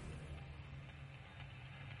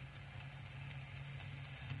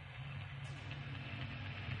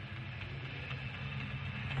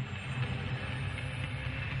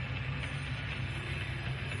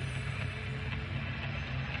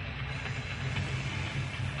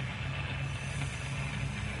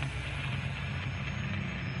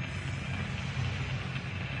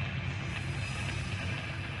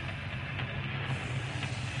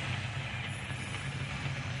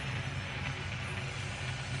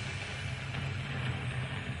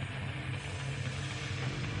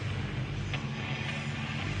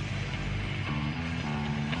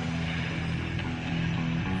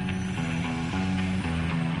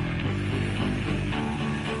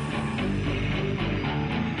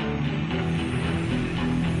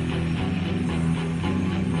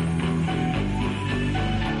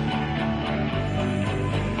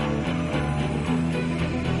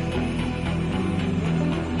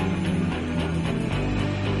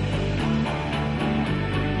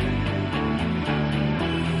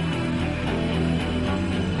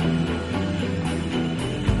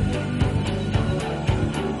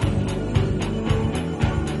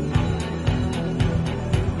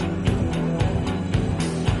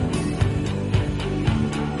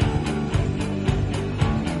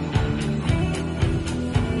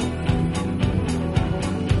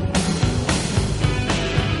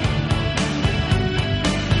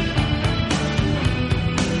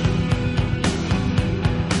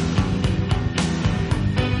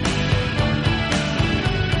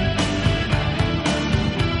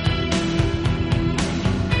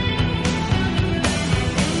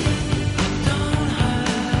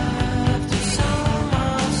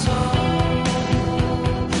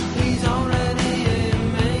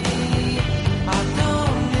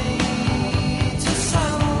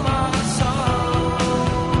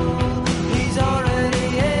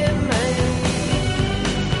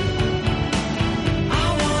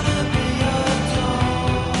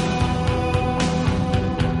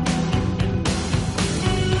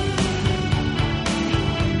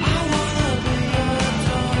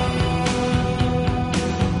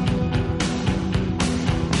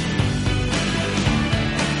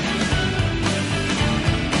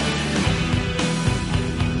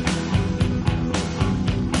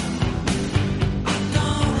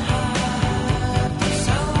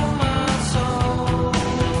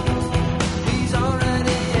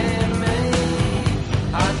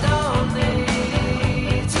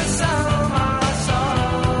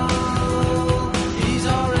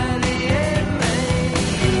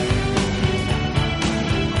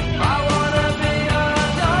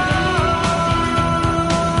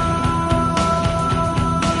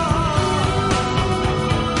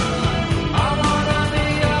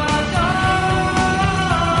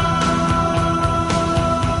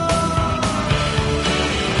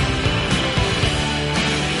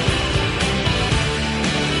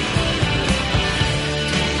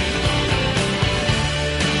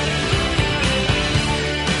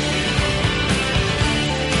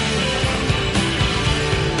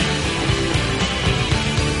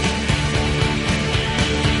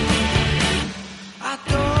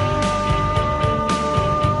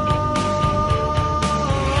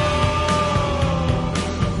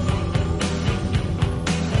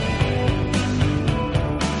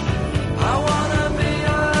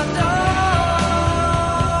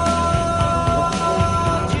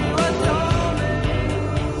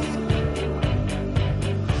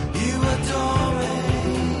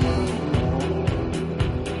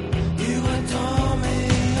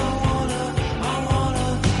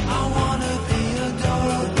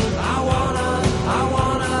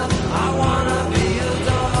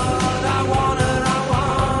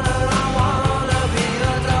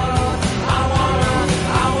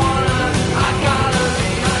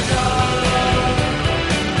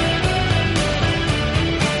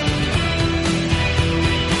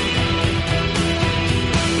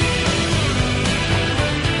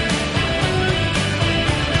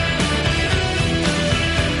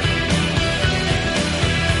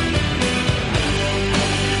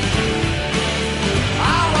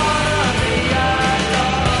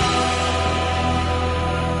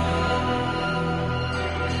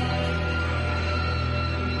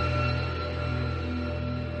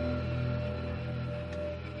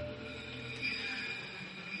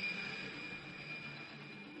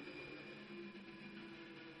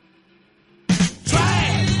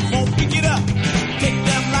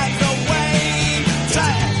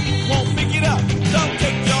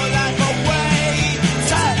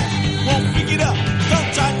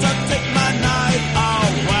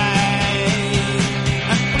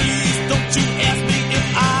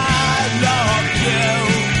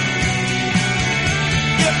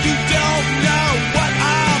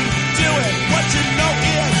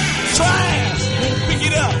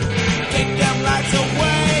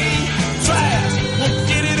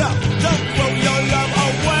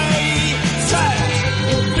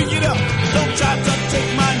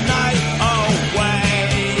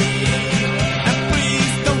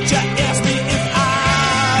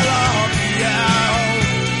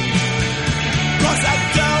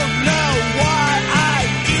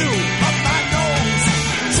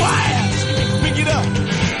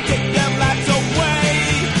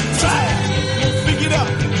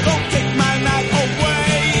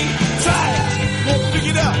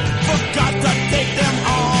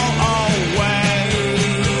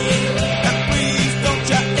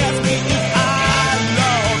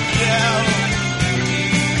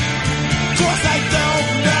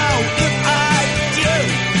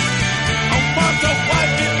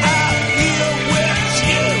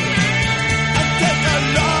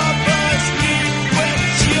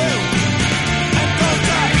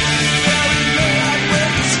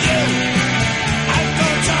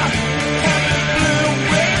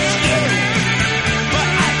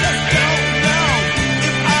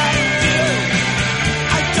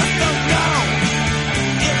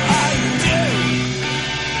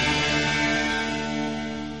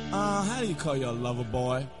 lover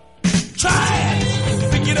boy. Try it,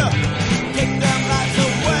 pick it up, take them lights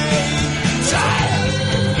away. Try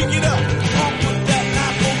it, pick it up, won't put that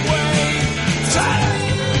knife away. Try it,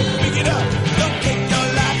 pick it up, don't take your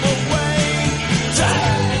life away. Try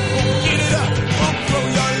it, get it up, won't throw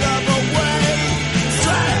your love away.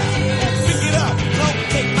 Try it, pick it up, don't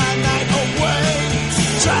take my night away.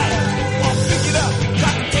 Try it, won't pick it up,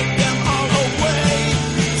 got to take them all away.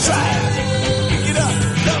 Try it, pick it up,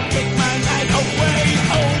 don't take my night away.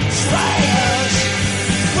 Oh, try it.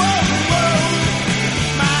 Whoa, whoa,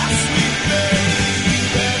 my sweet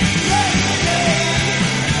baby, lady.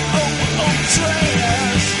 Oh, oh, try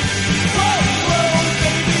it. Whoa, whoa,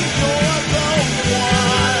 baby, you're the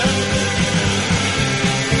one.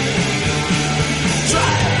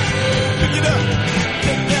 Try it, pick it up,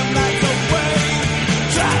 take them lights away.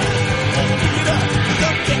 Try it, pick it up,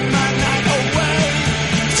 don't take my night away.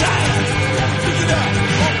 Try it, pick it up,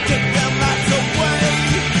 won't take them lights away.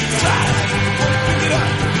 Try it, pick it up,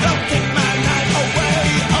 don't take my night away.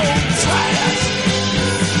 Oh, try it,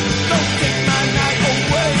 don't take my night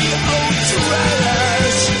away. Oh, try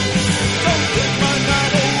it, don't take my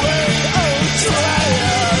night away. Oh, try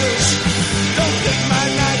it, don't take my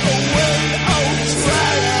night away. Oh,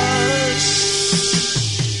 try it.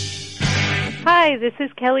 Hi, this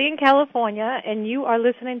is Kelly in California, and you are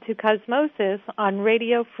listening to Cosmosis on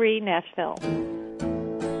Radio Free Nashville.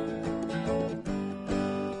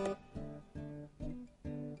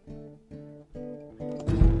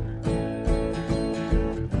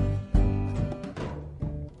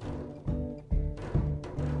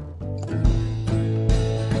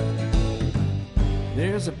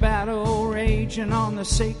 There's a battle raging on the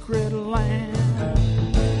sacred land.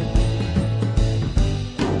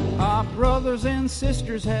 Our brothers and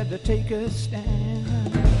sisters had to take a stand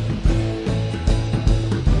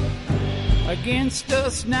against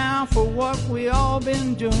us now for what we all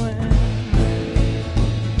been doing.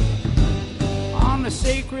 On the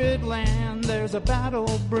sacred land there's a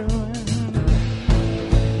battle brewing.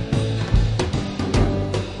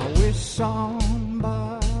 I wish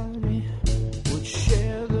somebody would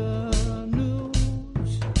share the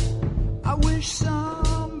news. I wish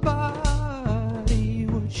somebody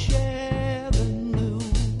would share the news.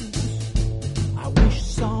 I wish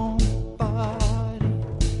somebody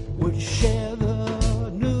would share the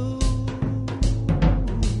news.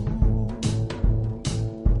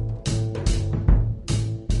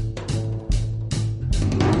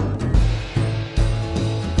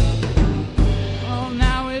 Oh,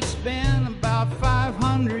 now it's been about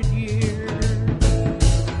 500 years.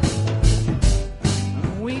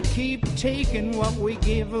 And we keep taking what we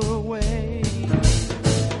give away.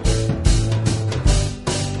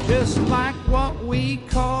 Just like what we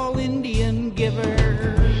call Indian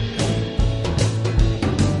givers.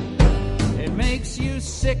 It makes you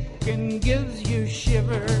sick and gives you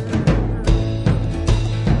shivers.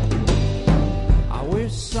 I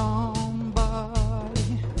wish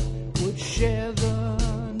somebody would share the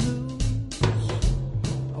news.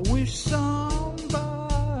 I wish somebody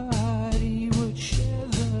would share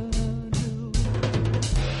the news.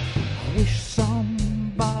 I wish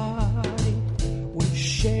somebody would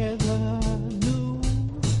share the news.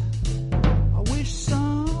 I wish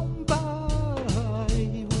somebody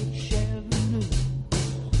would share the news.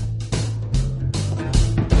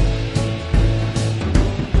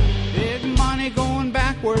 Big money going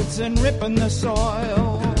backwards and ripping the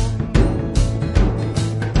soil.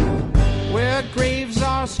 Where graves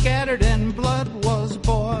are scattered and blood was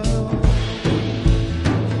boiled.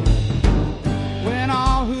 When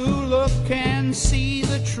all who look can see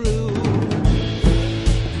the truth,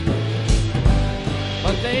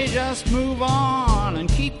 but they just move on and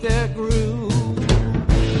keep their groove.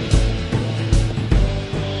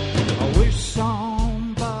 I wish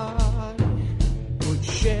somebody would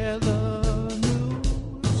share the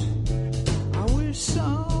news. I wish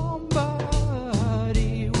somebody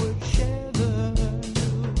would share the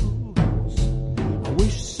news. I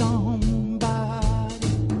wish somebody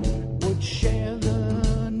would share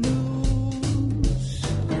the news.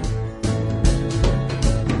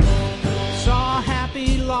 Saw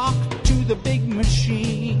Happy locked to the big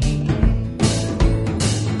machine.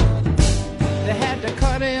 They had to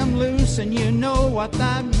cut him loose, and you know what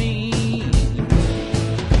that means.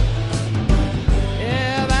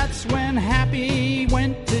 Yeah, that's when Happy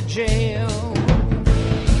went to jail.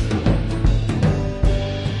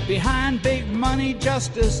 Behind big money,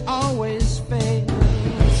 justice always fails.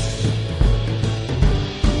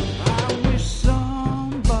 I wish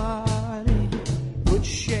somebody would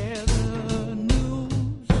share the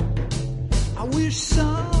news. I wish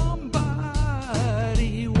somebody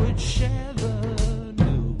would share the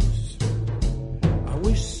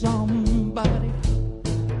wish somebody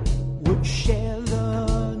would share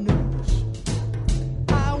the news.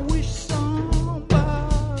 I wish somebody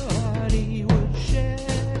would share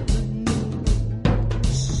the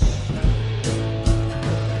news.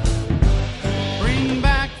 Bring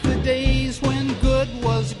back the days when good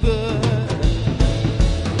was good.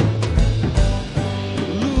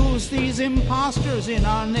 Lose these imposters in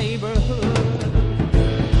our neighborhood.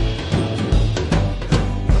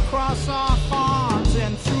 Across our farms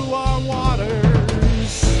and through our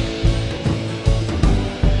waters,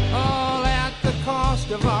 all at the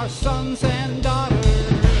cost of our sons and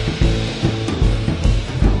daughters.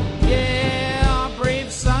 Yeah, our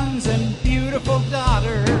brave sons and beautiful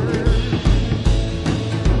daughters.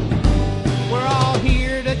 We're all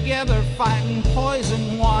here together fighting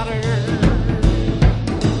poison water,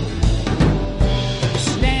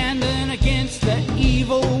 standing against the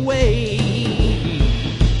evil way.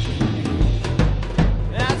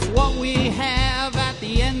 That's what we have at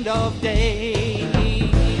the end of day.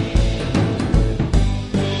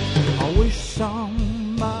 I wish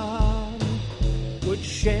somebody would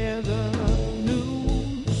share the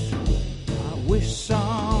news. I wish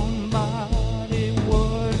somebody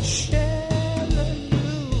would share the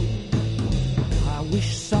news. I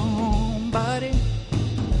wish somebody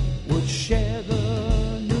would share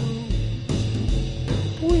the news.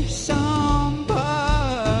 Wish somebody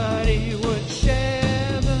would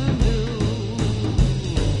share the news.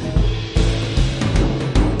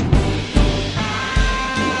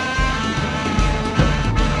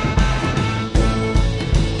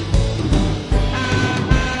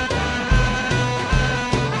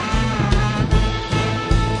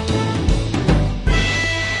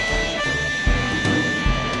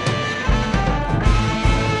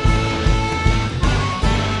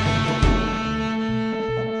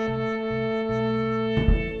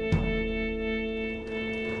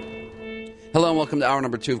 Hello and welcome to hour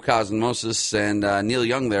number 2 of Cosmosis, and Neil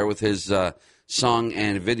Young there with his song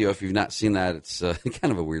and video. If you've not seen that, it's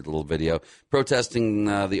kind of a weird little video protesting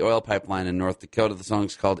the oil pipeline in North Dakota. The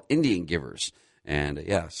song's called Indian Givers, and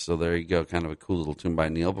yeah, so there you go, kind of a cool little tune by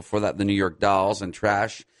Neil. Before that, the New York Dolls and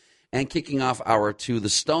Trash, and kicking off hour 2, the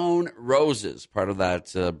Stone Roses, part of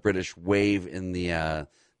that British wave in the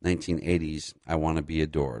 1980s, I Want to Be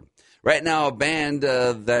Adored. Right now, a band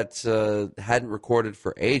that hadn't recorded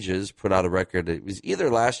for ages put out a record. It was either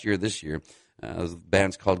last year or this year. The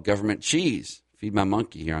band's called Government Cheese. Feed My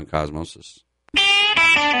Monkey here on Cosmosis.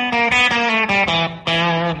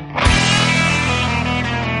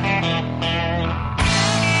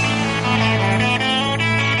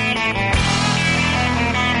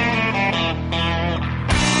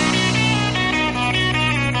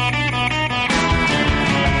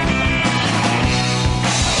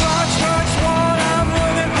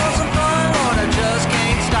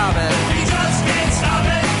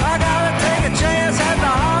 Chance at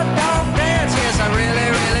the hot dog dance, yes I really,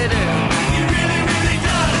 really do. He really, really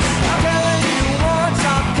does. I'm telling you one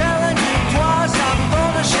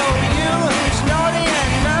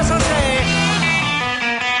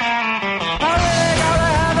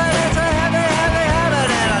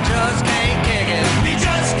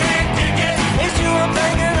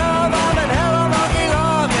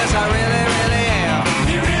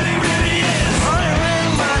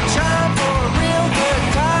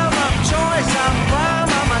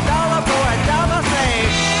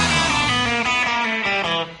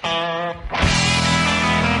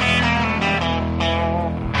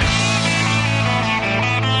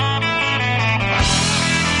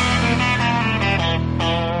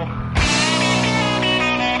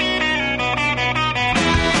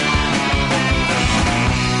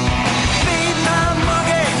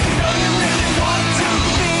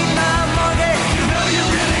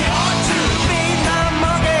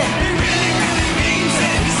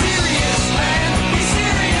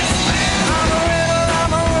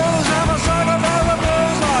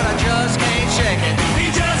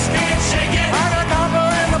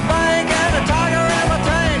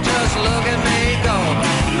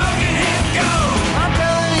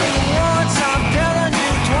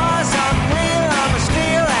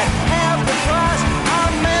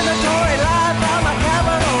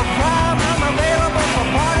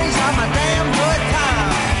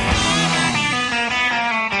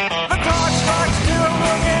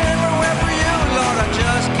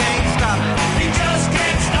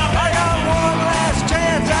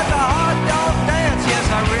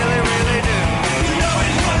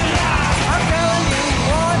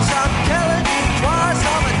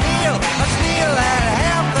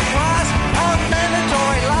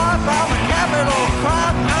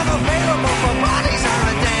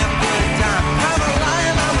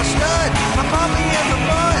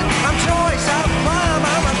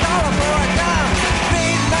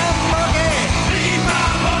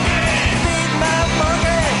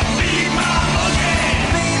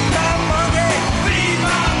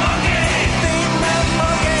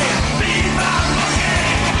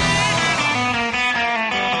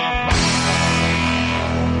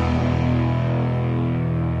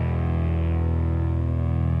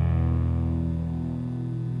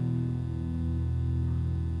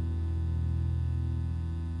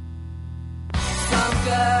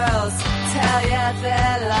that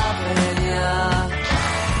they're loving you.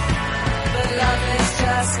 But love is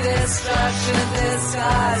just destruction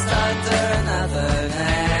disguised under another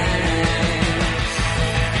name.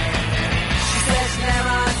 She said she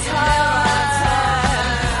never tired.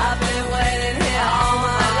 I've been waiting here all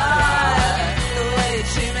my life. The way you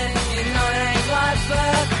treat me, you know it ain't right,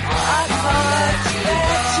 but I can't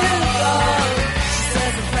let you go. She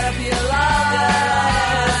says I'm happy you love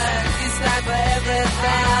it. You stand for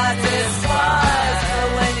everything I despise. But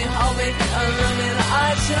when you hold me, a room in the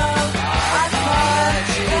eye show, I can't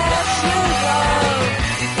let you go.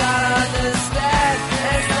 You gotta understand,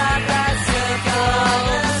 it's not that simple.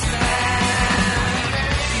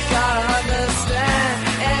 You gotta understand,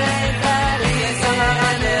 it ain't that easy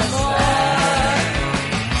anymore.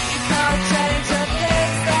 You can't change the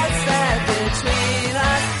things that stand between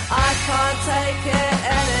us. I can't take it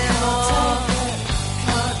anymore.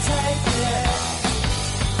 Can't take it.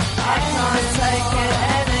 I can't take it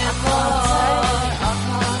anymore. I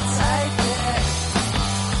can't take it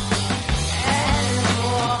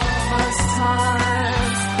anymore. Most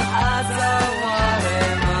times I don't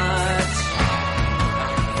worry much,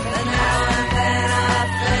 but now and then I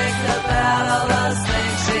think about all those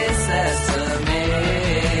things she says to me.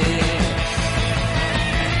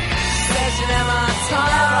 She says you never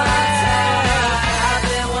tired. I've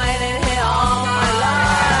been waiting here all my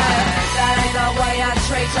life. That ain't the way I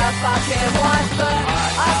treat your fucking wife, but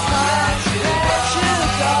I can't let you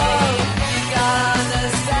go. You gotta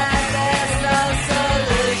understand there's no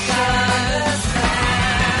solution.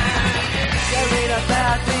 You read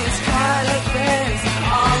about these kind of things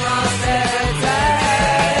almost every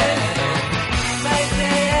day. Maybe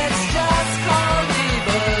it's just called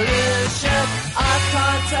evolution. I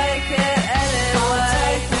can't take it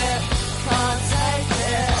anyway. Can't take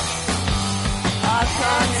it. I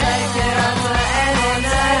can't take it under any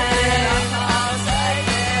name. I can't take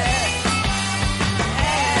it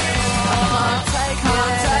anymore. I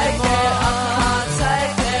can't take it. I can't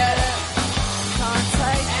take it. Can't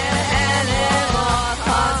take it anymore. I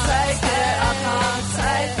can't take it. I can't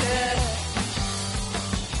take it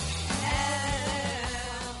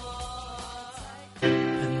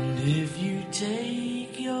And if you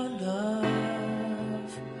take your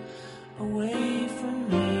love away from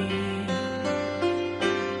me,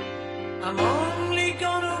 I'm only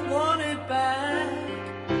gonna want it back.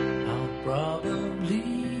 I'll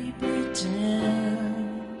probably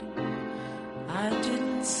pretend I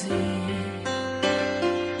didn't see.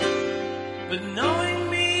 But knowing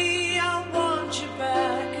me, I want you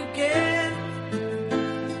back again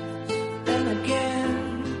and again.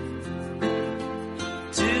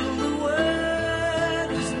 Till the word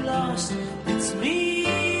has lost its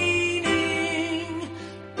meaning,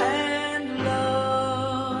 and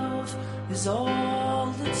love is all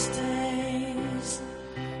that stays.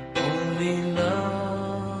 Only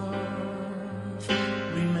love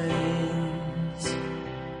remains.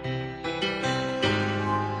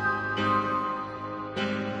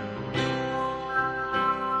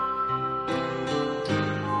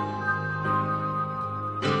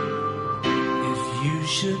 If you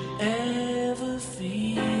should ever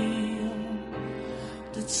feel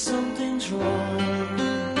that something's wrong,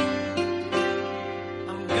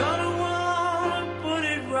 I'm gonna wanna put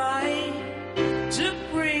it right to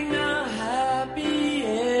bring a happy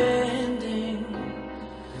ending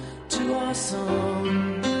to our song.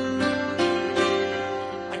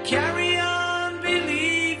 I carry on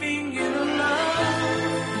believing in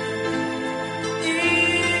love.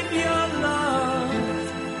 If your love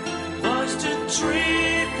was to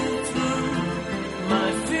trickle through my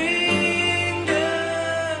fingers,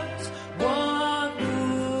 what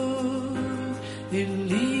would it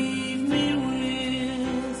leave me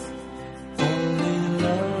with? Only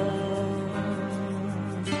love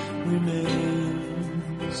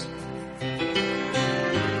remains.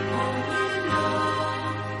 Only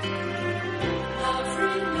love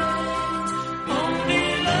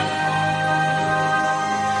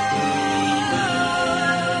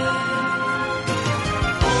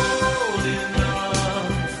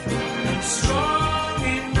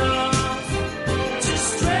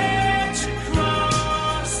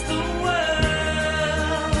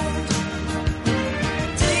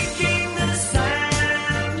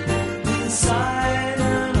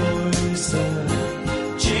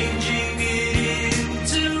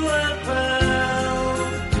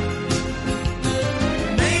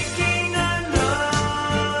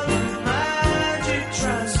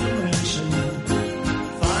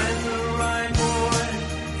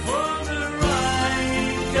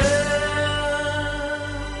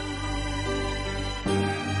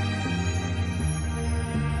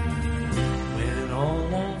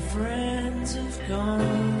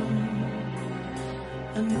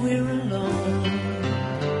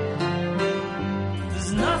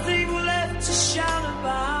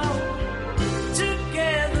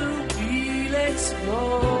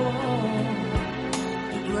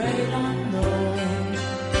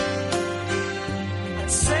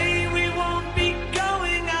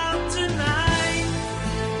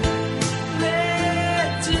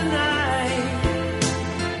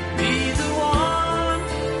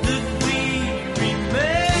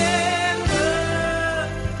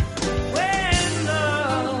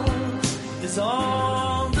is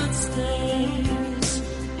all that stays.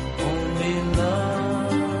 Only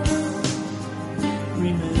love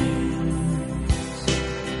remains.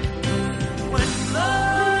 When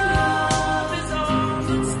love is all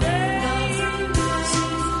that stays,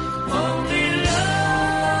 only love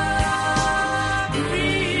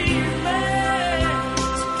remains.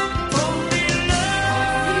 Only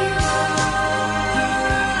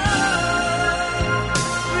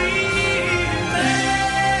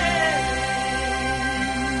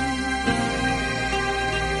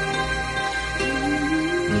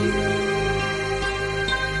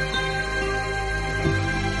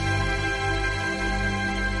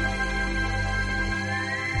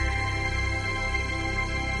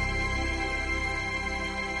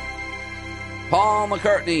Paul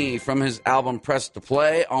McCartney from his album Press to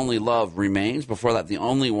Play, Only Love Remains. Before that, The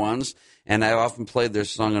Only Ones. And I often played their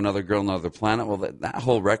song Another Girl, Another Planet. Well, that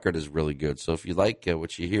whole record is really good. So if you like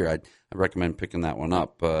what you hear, I recommend picking that one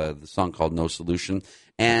up. The song called No Solution.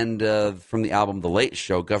 And from the album The Late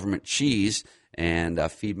Show, Government Cheese, and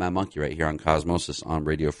Feed My Monkey right here on Cosmosis on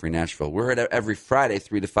Radio Free Nashville. We're at every Friday,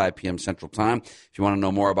 3 to 5 p.m. Central Time. If you want to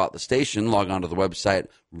know more about the station, log on to the website,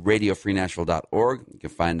 radiofreenashville.org. You can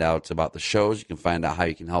find out about the shows. You can find out how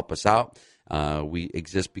you can help us out. We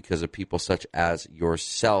exist because of people such as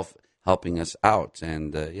yourself helping us out.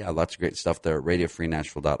 And, lots of great stuff there at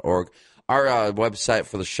radiofreenashville.org. Our website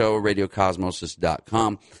for the show,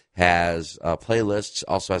 radiocosmosis.com, has playlists,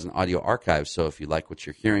 also has an audio archive. So if you like what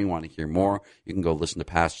you're hearing, want to hear more, you can go listen to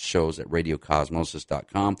past shows at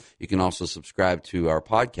radiocosmosis.com. You can also subscribe to our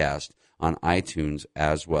podcast on iTunes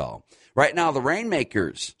as well. Right now, the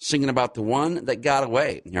Rainmakers singing about the one that got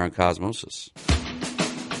away here on Cosmosis.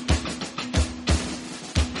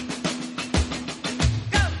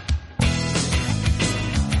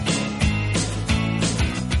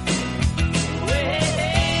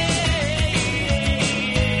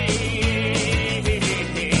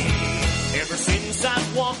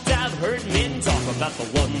 About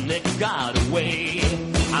the one that got away.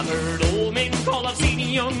 I've heard old men call, I've seen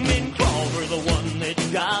young men crawl for the one that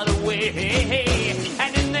got away.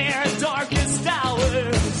 And in their darkest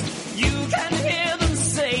hours, you can hear them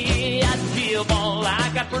say, I'd give all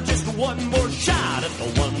I got for just one more shot at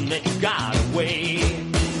the one that got away.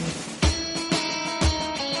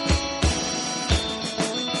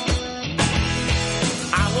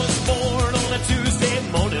 I was born on a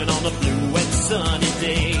Tuesday morning on a blue and sunny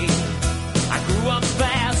day. I grew up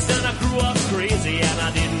fast and I grew up crazy and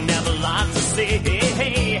I didn't have a lot to say,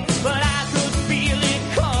 but I could feel it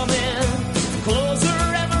coming closer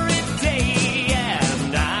every day,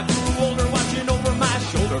 and I grew older watching over my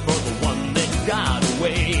shoulder for the one that got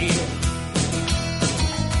away.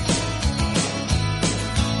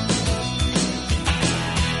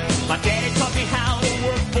 My daddy taught me how to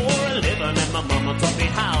work for a living and my mama taught me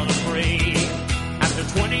how to pray. After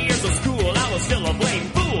 20 years of school I was still a blame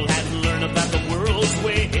fool, hadn't learned about the world's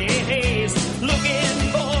ways,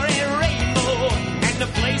 looking for a rainbow and a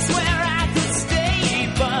place where I could stay,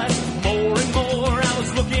 but more and more I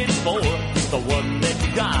was looking for the one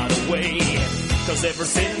that got away. Cause ever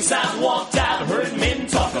since I walked out, heard men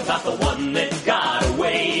talk about the one that got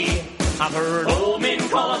away. I've heard old men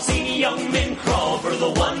call, I've seen young men crawl for the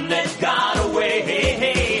one that got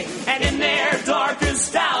away, and in their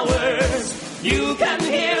darkest hours you can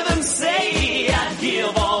hear them say, I'd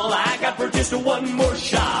give all I got for just one more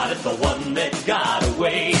shot at the one that got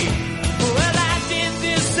away. Well, I did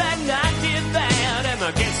this and I did that, and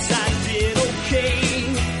I guess I did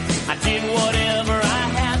okay. I did whatever I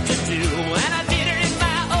had to do, and I did it in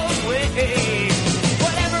my own way.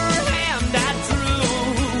 Whatever hand I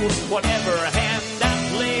drew, whatever hand I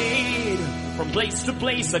played, from place to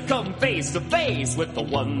place I come face to face with the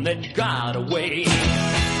one that got away.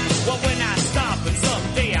 Well, when I stop, and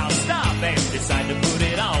someday I'll stop and decide to put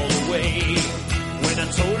it all away. When I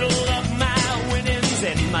total up my winnings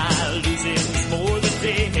and my losings for the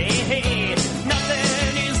day,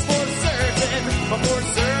 nothing is for certain, but for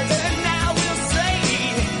certain I will say,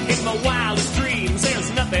 in my wildest dreams,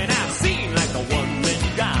 there's nothing I've seen like the one that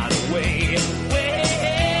got away.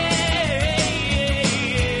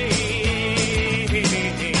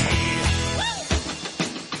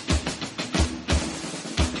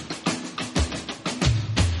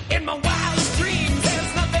 In my wildest dreams,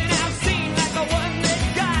 there's nothing I've seen like the one that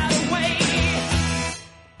got away.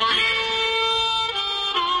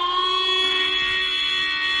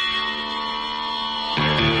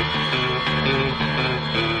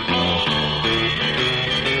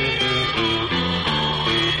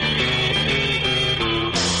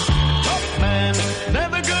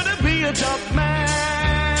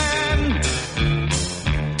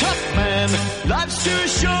 Life's too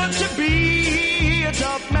short to be a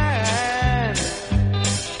tough man.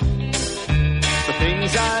 The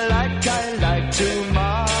things I like too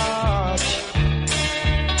much.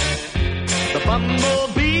 The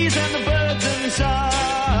bumblebees and the birds and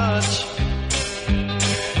such.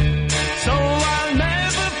 So I'll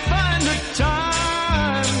never find the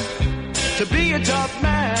time to be a tough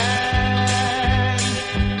man.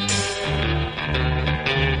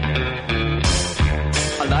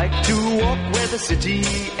 I like to walk where the city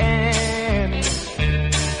ends.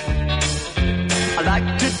 I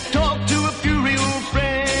like to talk to a few real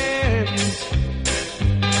friends.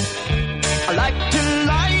 I like to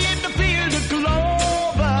lie in the field of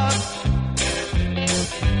clover.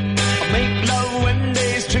 I make love when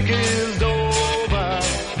day's trick is over.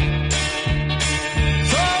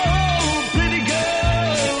 So pretty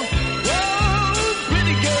girl, whoa,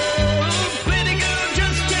 pretty girl,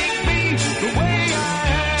 just take me the way I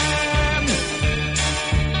am.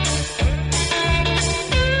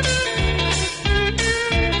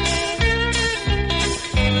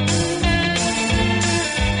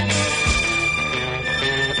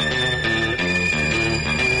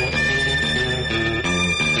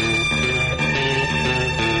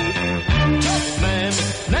 Tough man,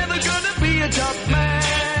 never gonna be a tough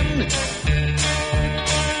man.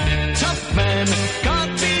 Tough man,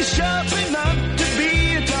 can't be sharp enough to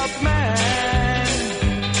be a tough man.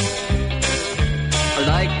 I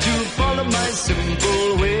like to follow my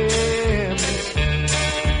simple whims.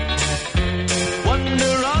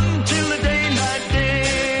 Wander until the daylight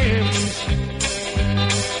dims.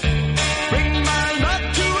 Bring my love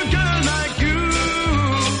to a girl like you.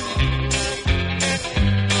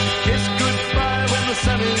 Kiss goodbye when the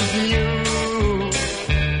sun is new.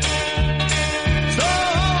 So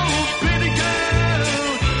pretty girl,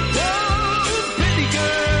 whoa, pretty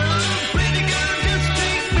girl, just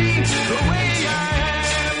take me the way I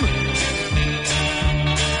am.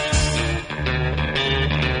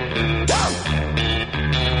 Whoa!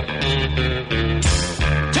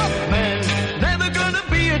 Tough man, never gonna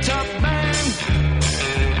be a tough man.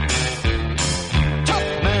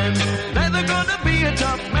 Tough man, never gonna be a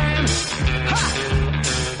tough man. Ha!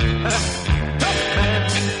 Tough man,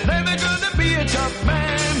 never gonna be a tough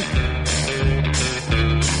man.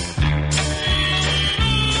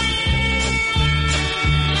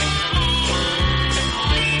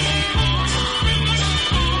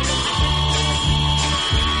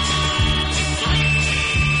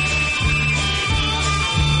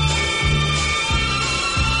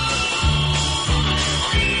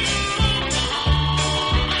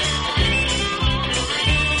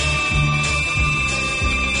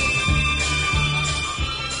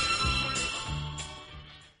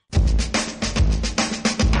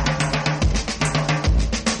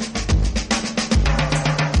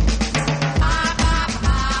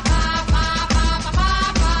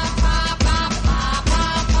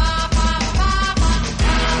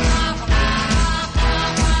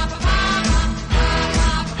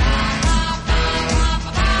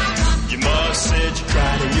 You must said you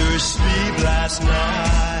cried in your sleep last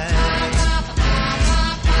night.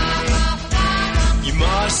 You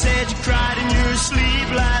must said you cried in your sleep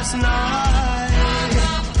last night.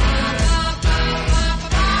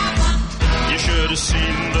 You should have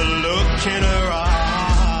seen the look in her eye.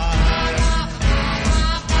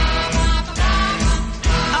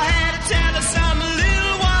 I had to tell her some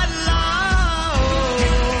little white lie.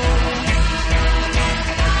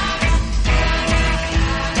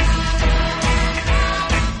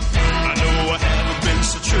 I know I haven't been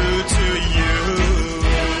so true to you.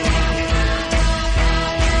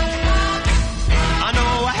 I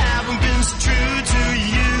know I haven't been so true to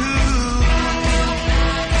you.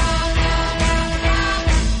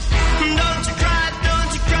 Don't you cry,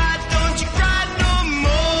 don't you cry, don't you cry no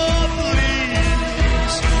more,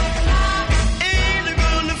 please. Ain't I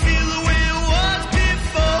gonna feel the way it was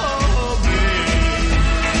before, babe?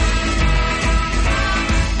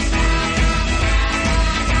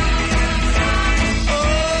 Oh,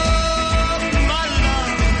 my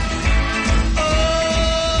love,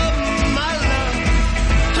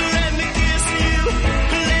 let me kiss you,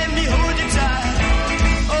 let me hold you tight.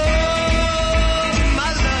 Oh, my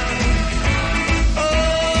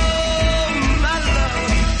love,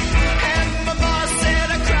 and my boss said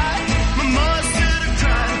I cried, my mom said I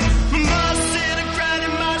cried, my mom said I cried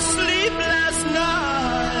in my sleep last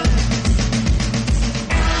night.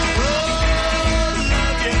 Oh,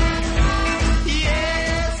 love you,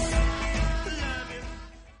 yes, love you.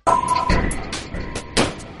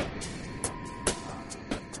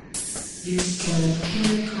 You can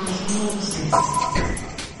hear Cosmosis.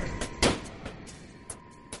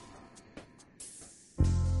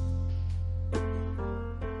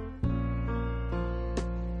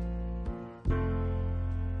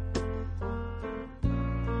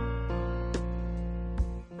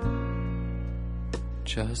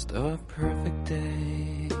 Just a perfect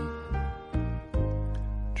day.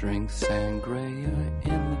 Drink sangria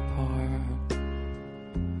in the park.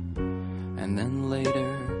 And then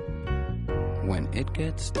later, when it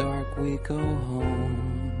gets dark, we go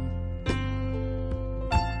home.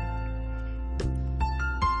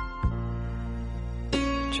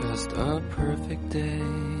 Just a perfect day.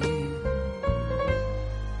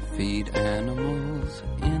 Feed animals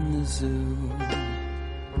in the zoo.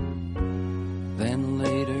 Then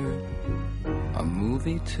later, a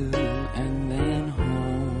movie too, and then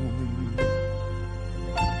home.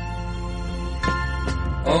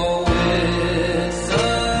 Oh, it's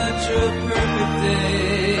such a perfect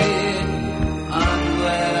day. I'm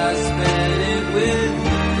glad I spent it with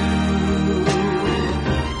you.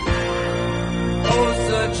 Oh,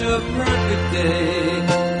 such a perfect day.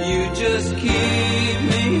 You just keep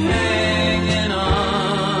me hanging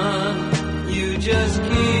on. You just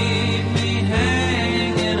keep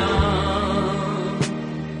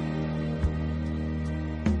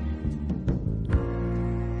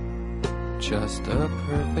just a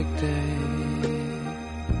perfect day.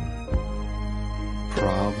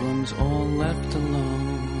 Problems all left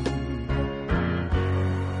alone.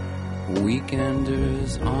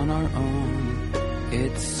 Weekenders on our own.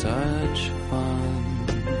 It's such fun.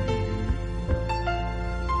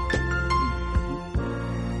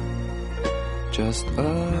 Just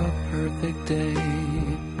a perfect day.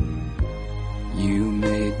 You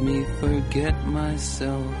made me forget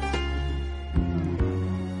myself.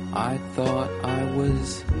 I thought I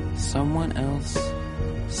was someone else,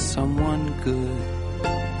 someone good.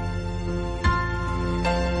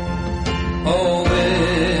 Oh,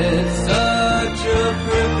 it's such a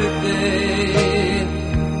perfect day.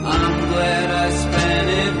 I'm glad I spent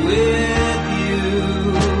it with you.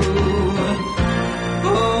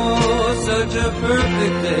 Oh, such a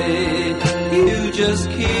perfect day. You just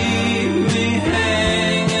keep me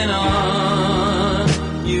hanging on.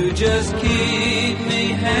 You just keep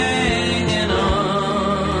me hanging on.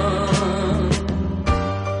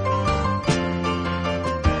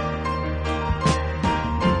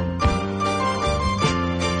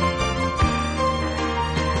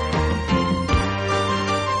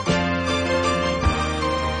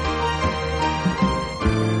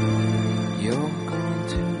 You're going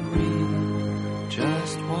to read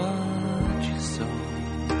just what you saw.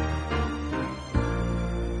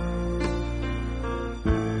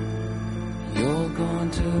 You're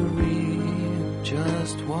going to read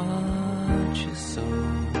just what you saw.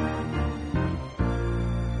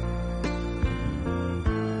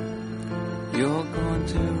 You're going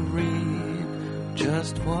to read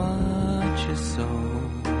just what you saw.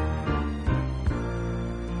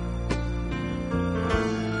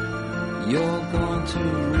 You're going to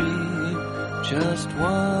read just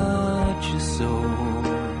what you saw.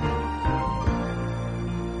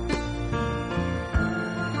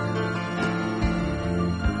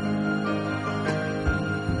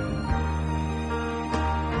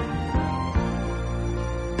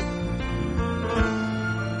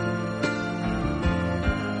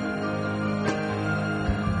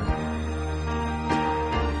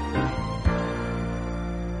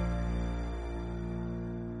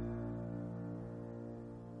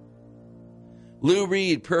 Lou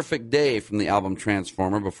Reed, Perfect Day from the album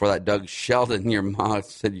Transformer. Before that, Doug Sheldon, Your Ma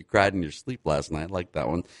Said You Cried in Your Sleep Last Night. I like that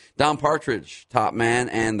one. Don Partridge, Top Man,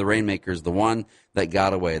 and The Rainmakers, The One That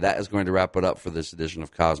Got Away. That is going to wrap it up for this edition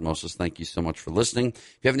of Cosmosis. Thank you so much for listening.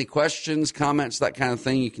 If you have any questions, comments, that kind of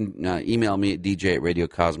thing, you can email me at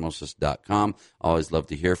dj@radiocosmosis.com. Always love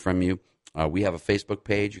to hear from you. We have a Facebook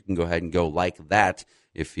page. You can go ahead and go like that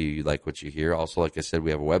if you like what you hear. Also, like I said, we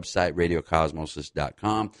have a website,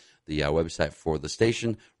 radiocosmosis.com. The website for the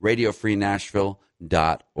station,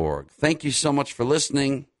 radiofreenashville.org. Thank you so much for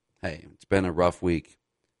listening. Hey, it's been a rough week.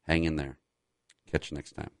 Hang in there. Catch you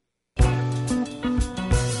next time.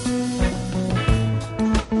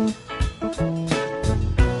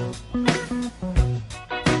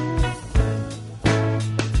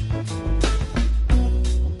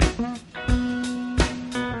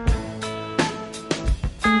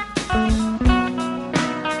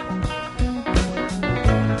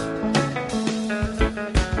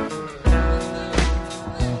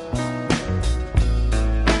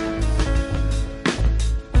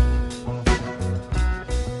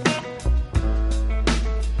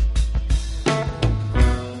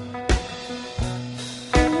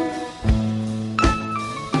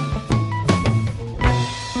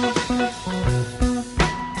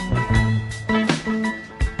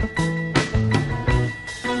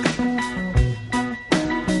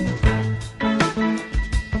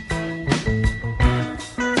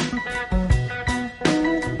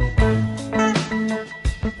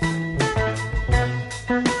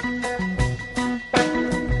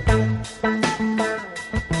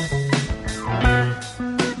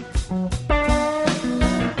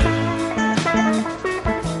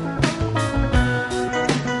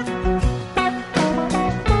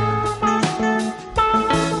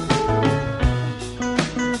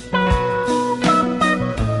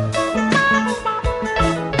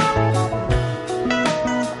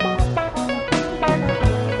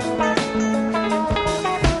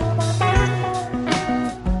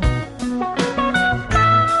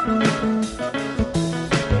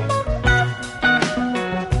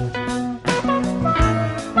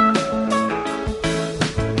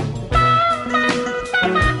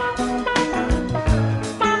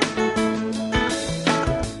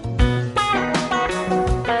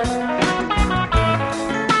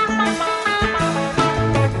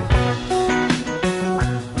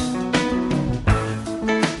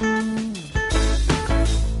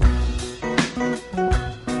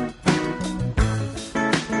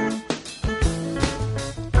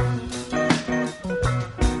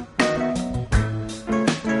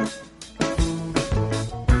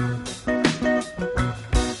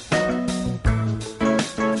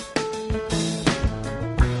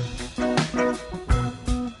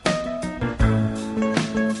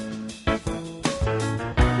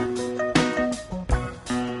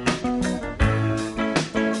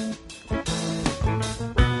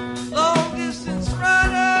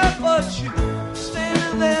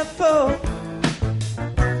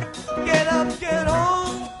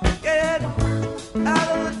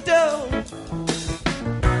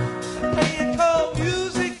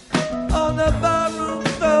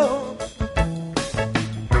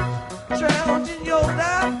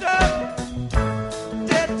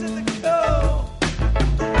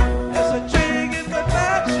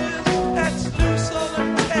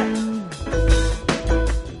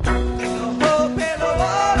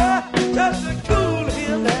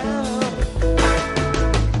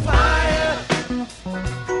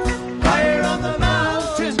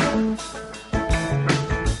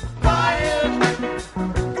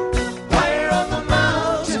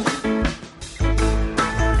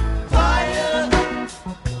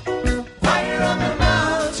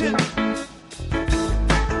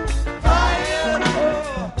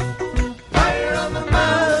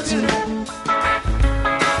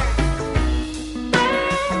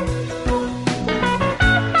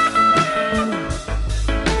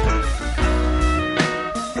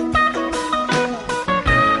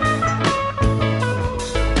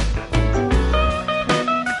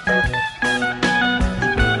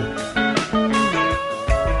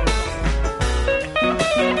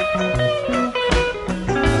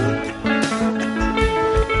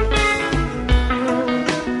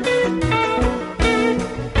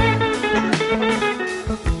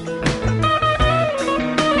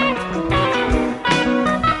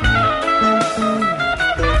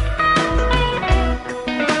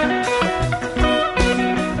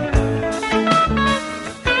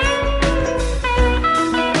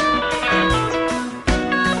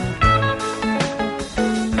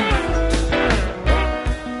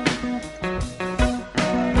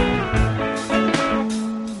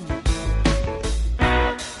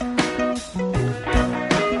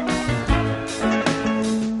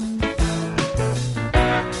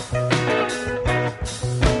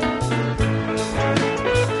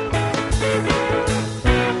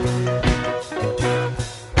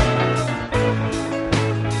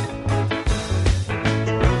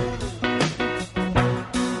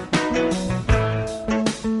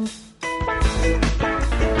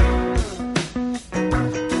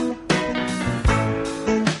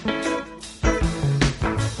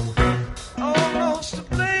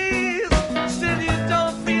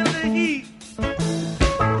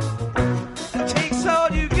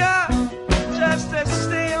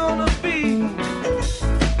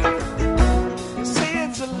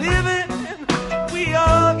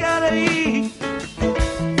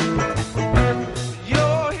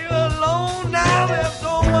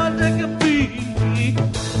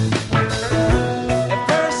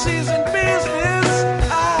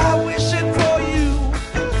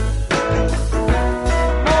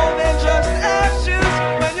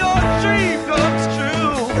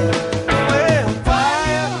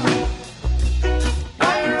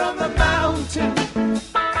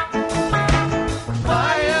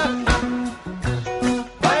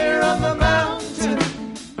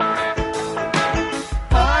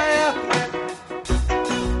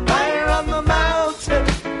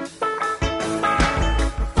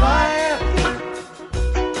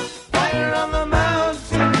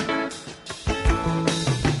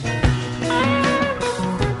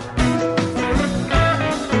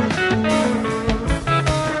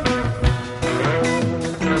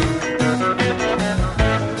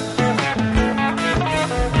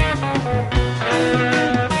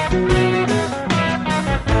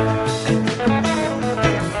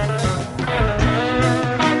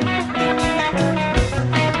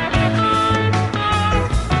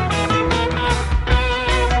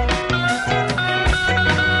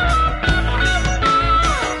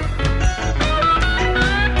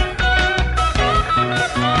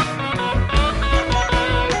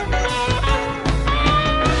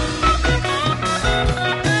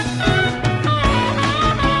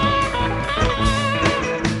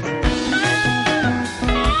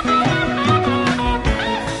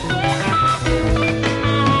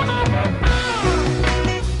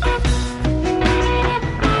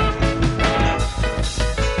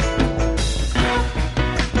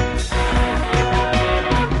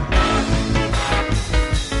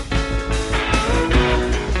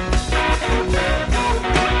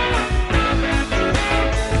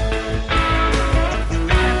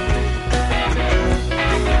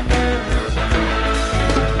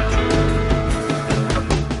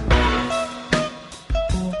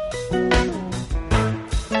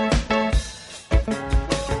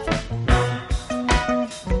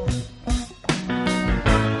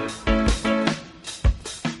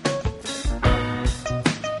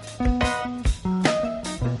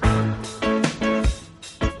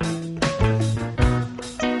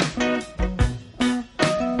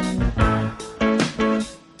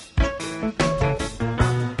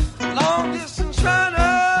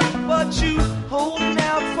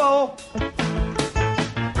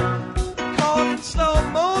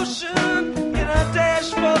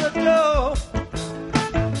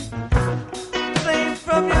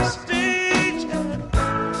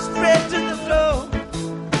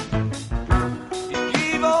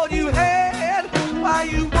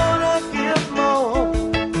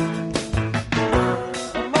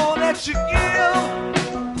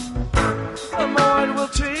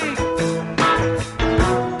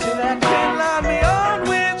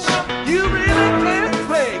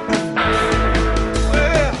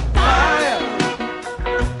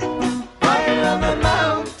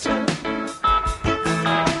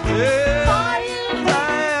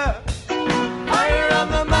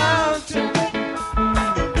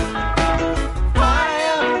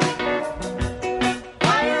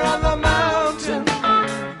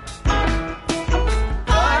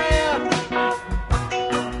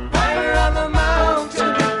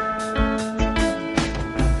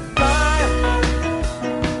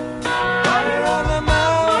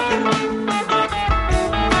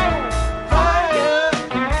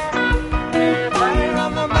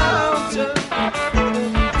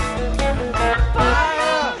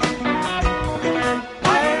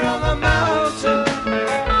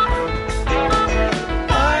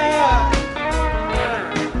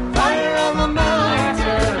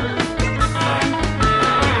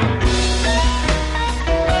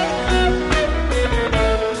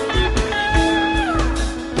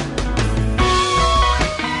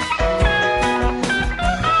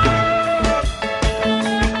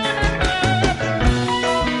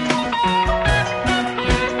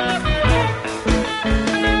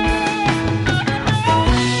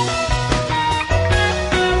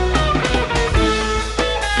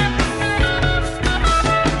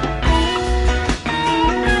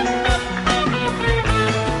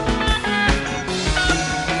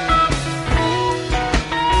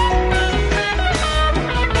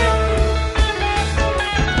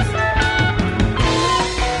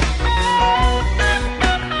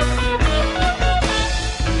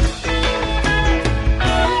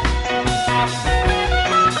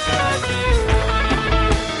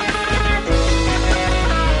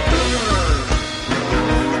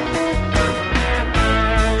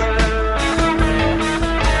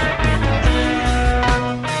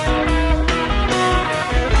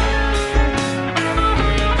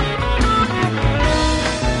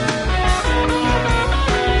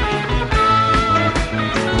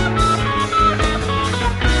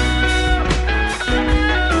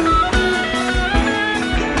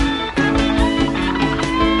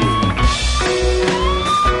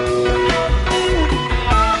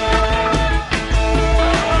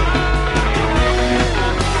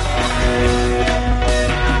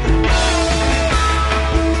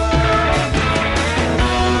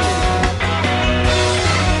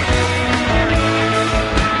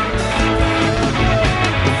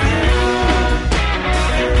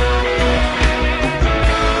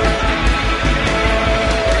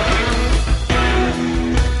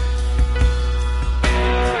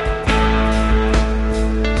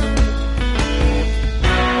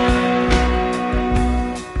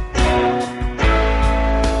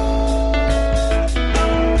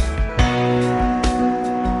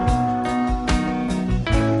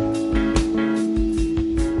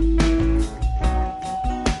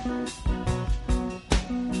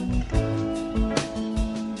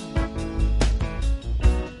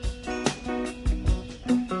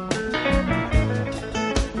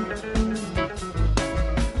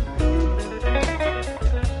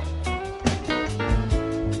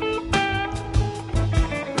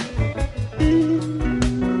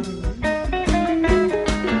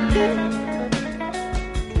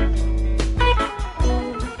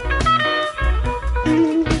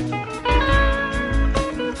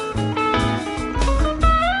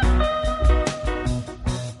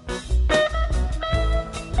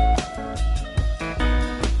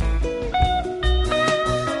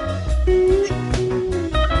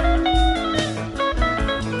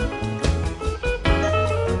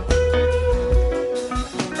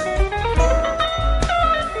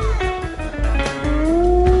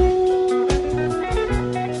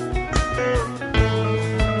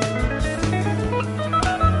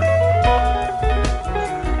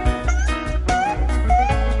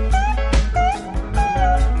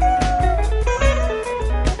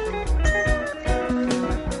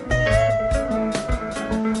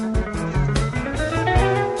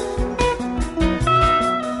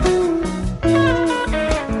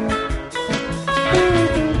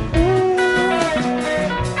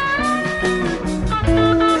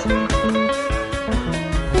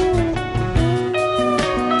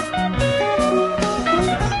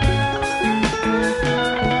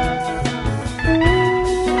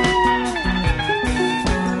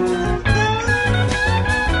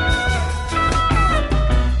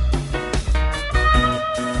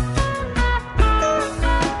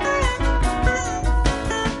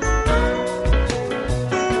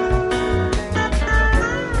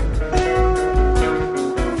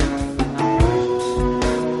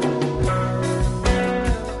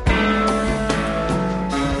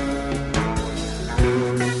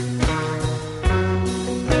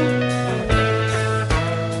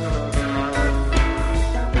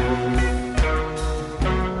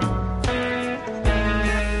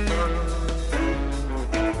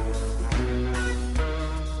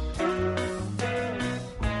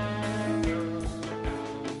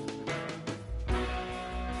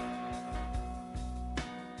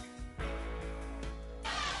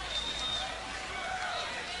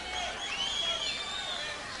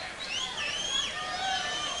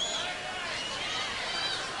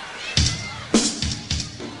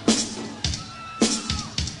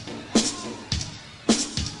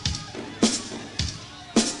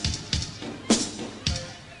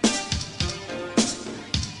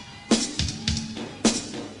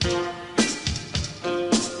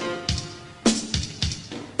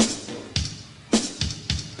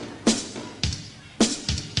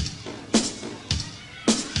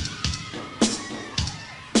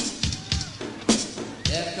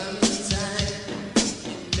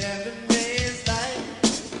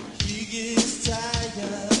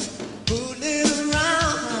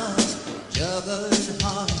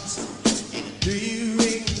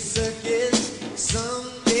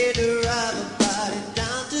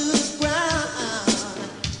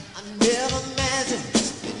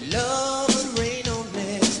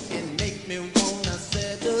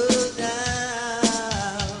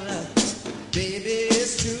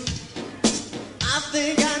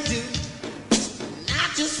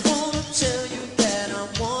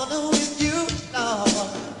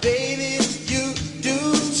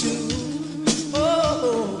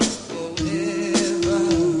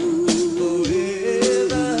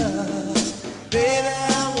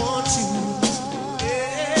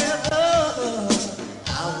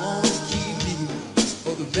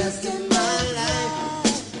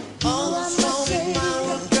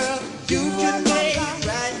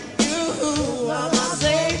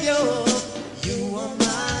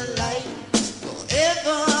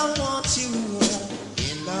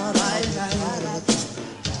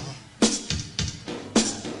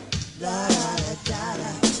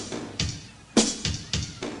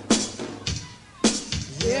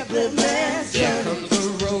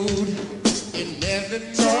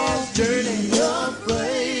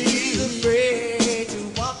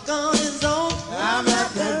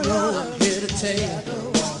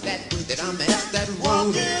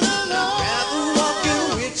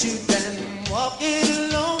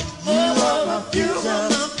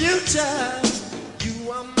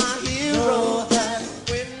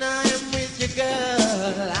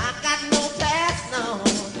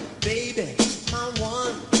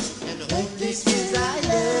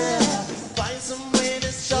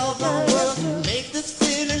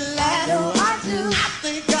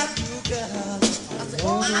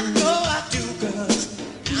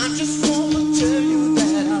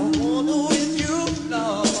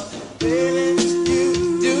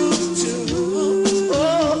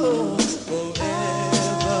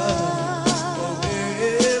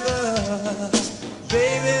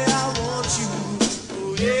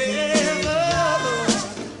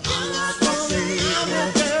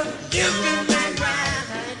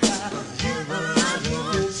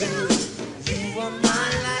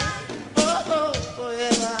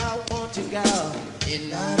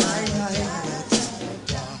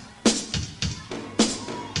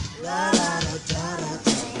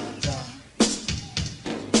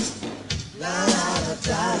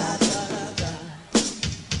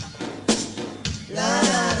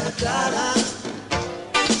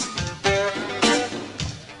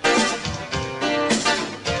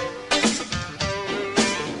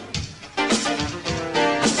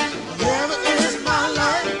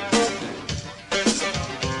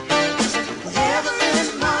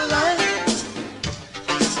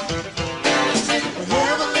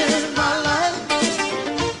 Heaven in my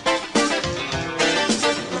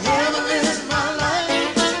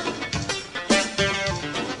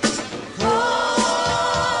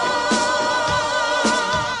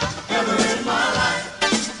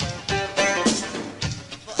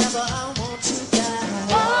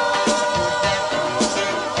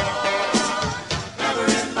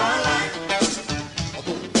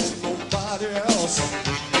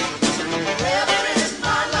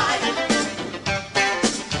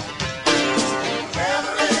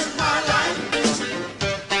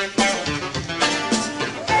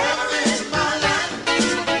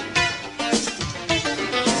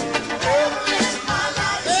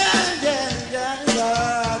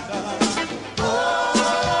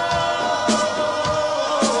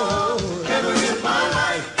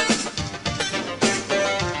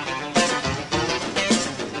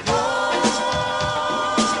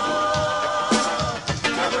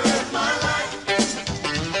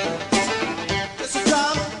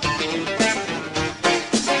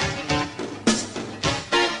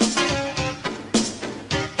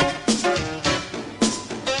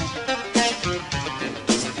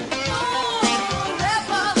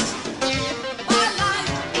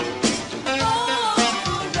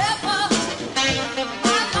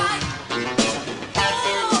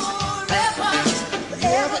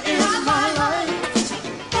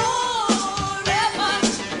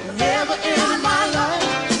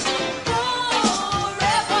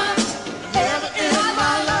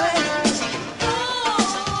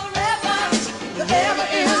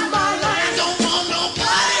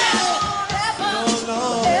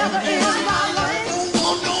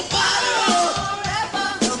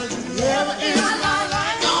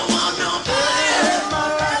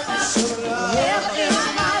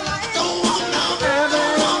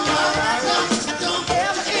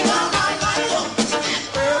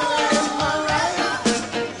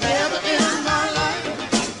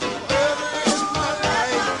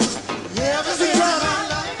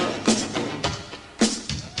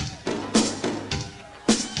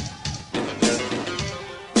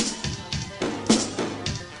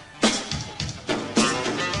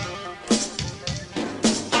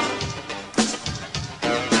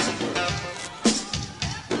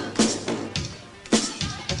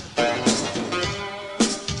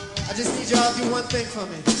sing for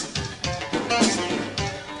me.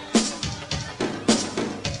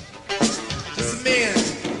 Just a man,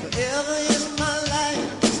 forever in my life.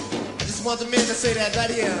 I just want the men to say that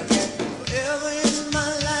right here. Forever in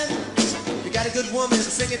my life. You got a good woman,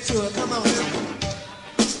 sing it to her. Come on.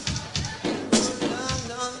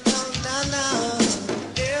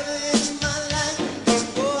 Forever in my life.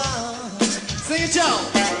 Oh, sing it,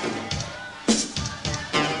 y'all.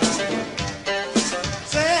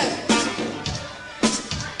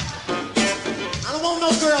 No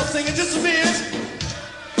girl singing, just a man.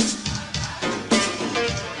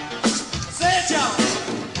 Say it, y'all.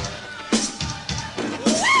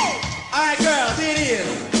 All right, girls, here it is.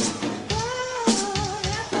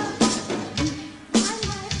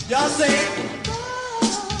 Y'all say it.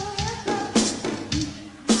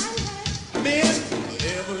 Men,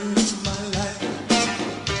 forever in my life.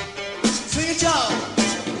 Sing it, y'all.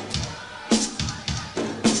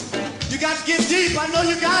 You got to get deep. I know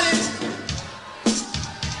you got it.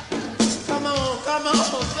 Come on,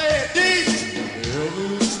 say it deep. Forever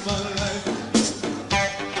in my life.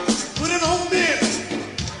 Put it on me.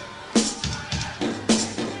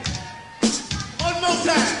 One more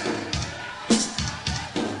time.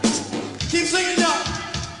 Keep singing.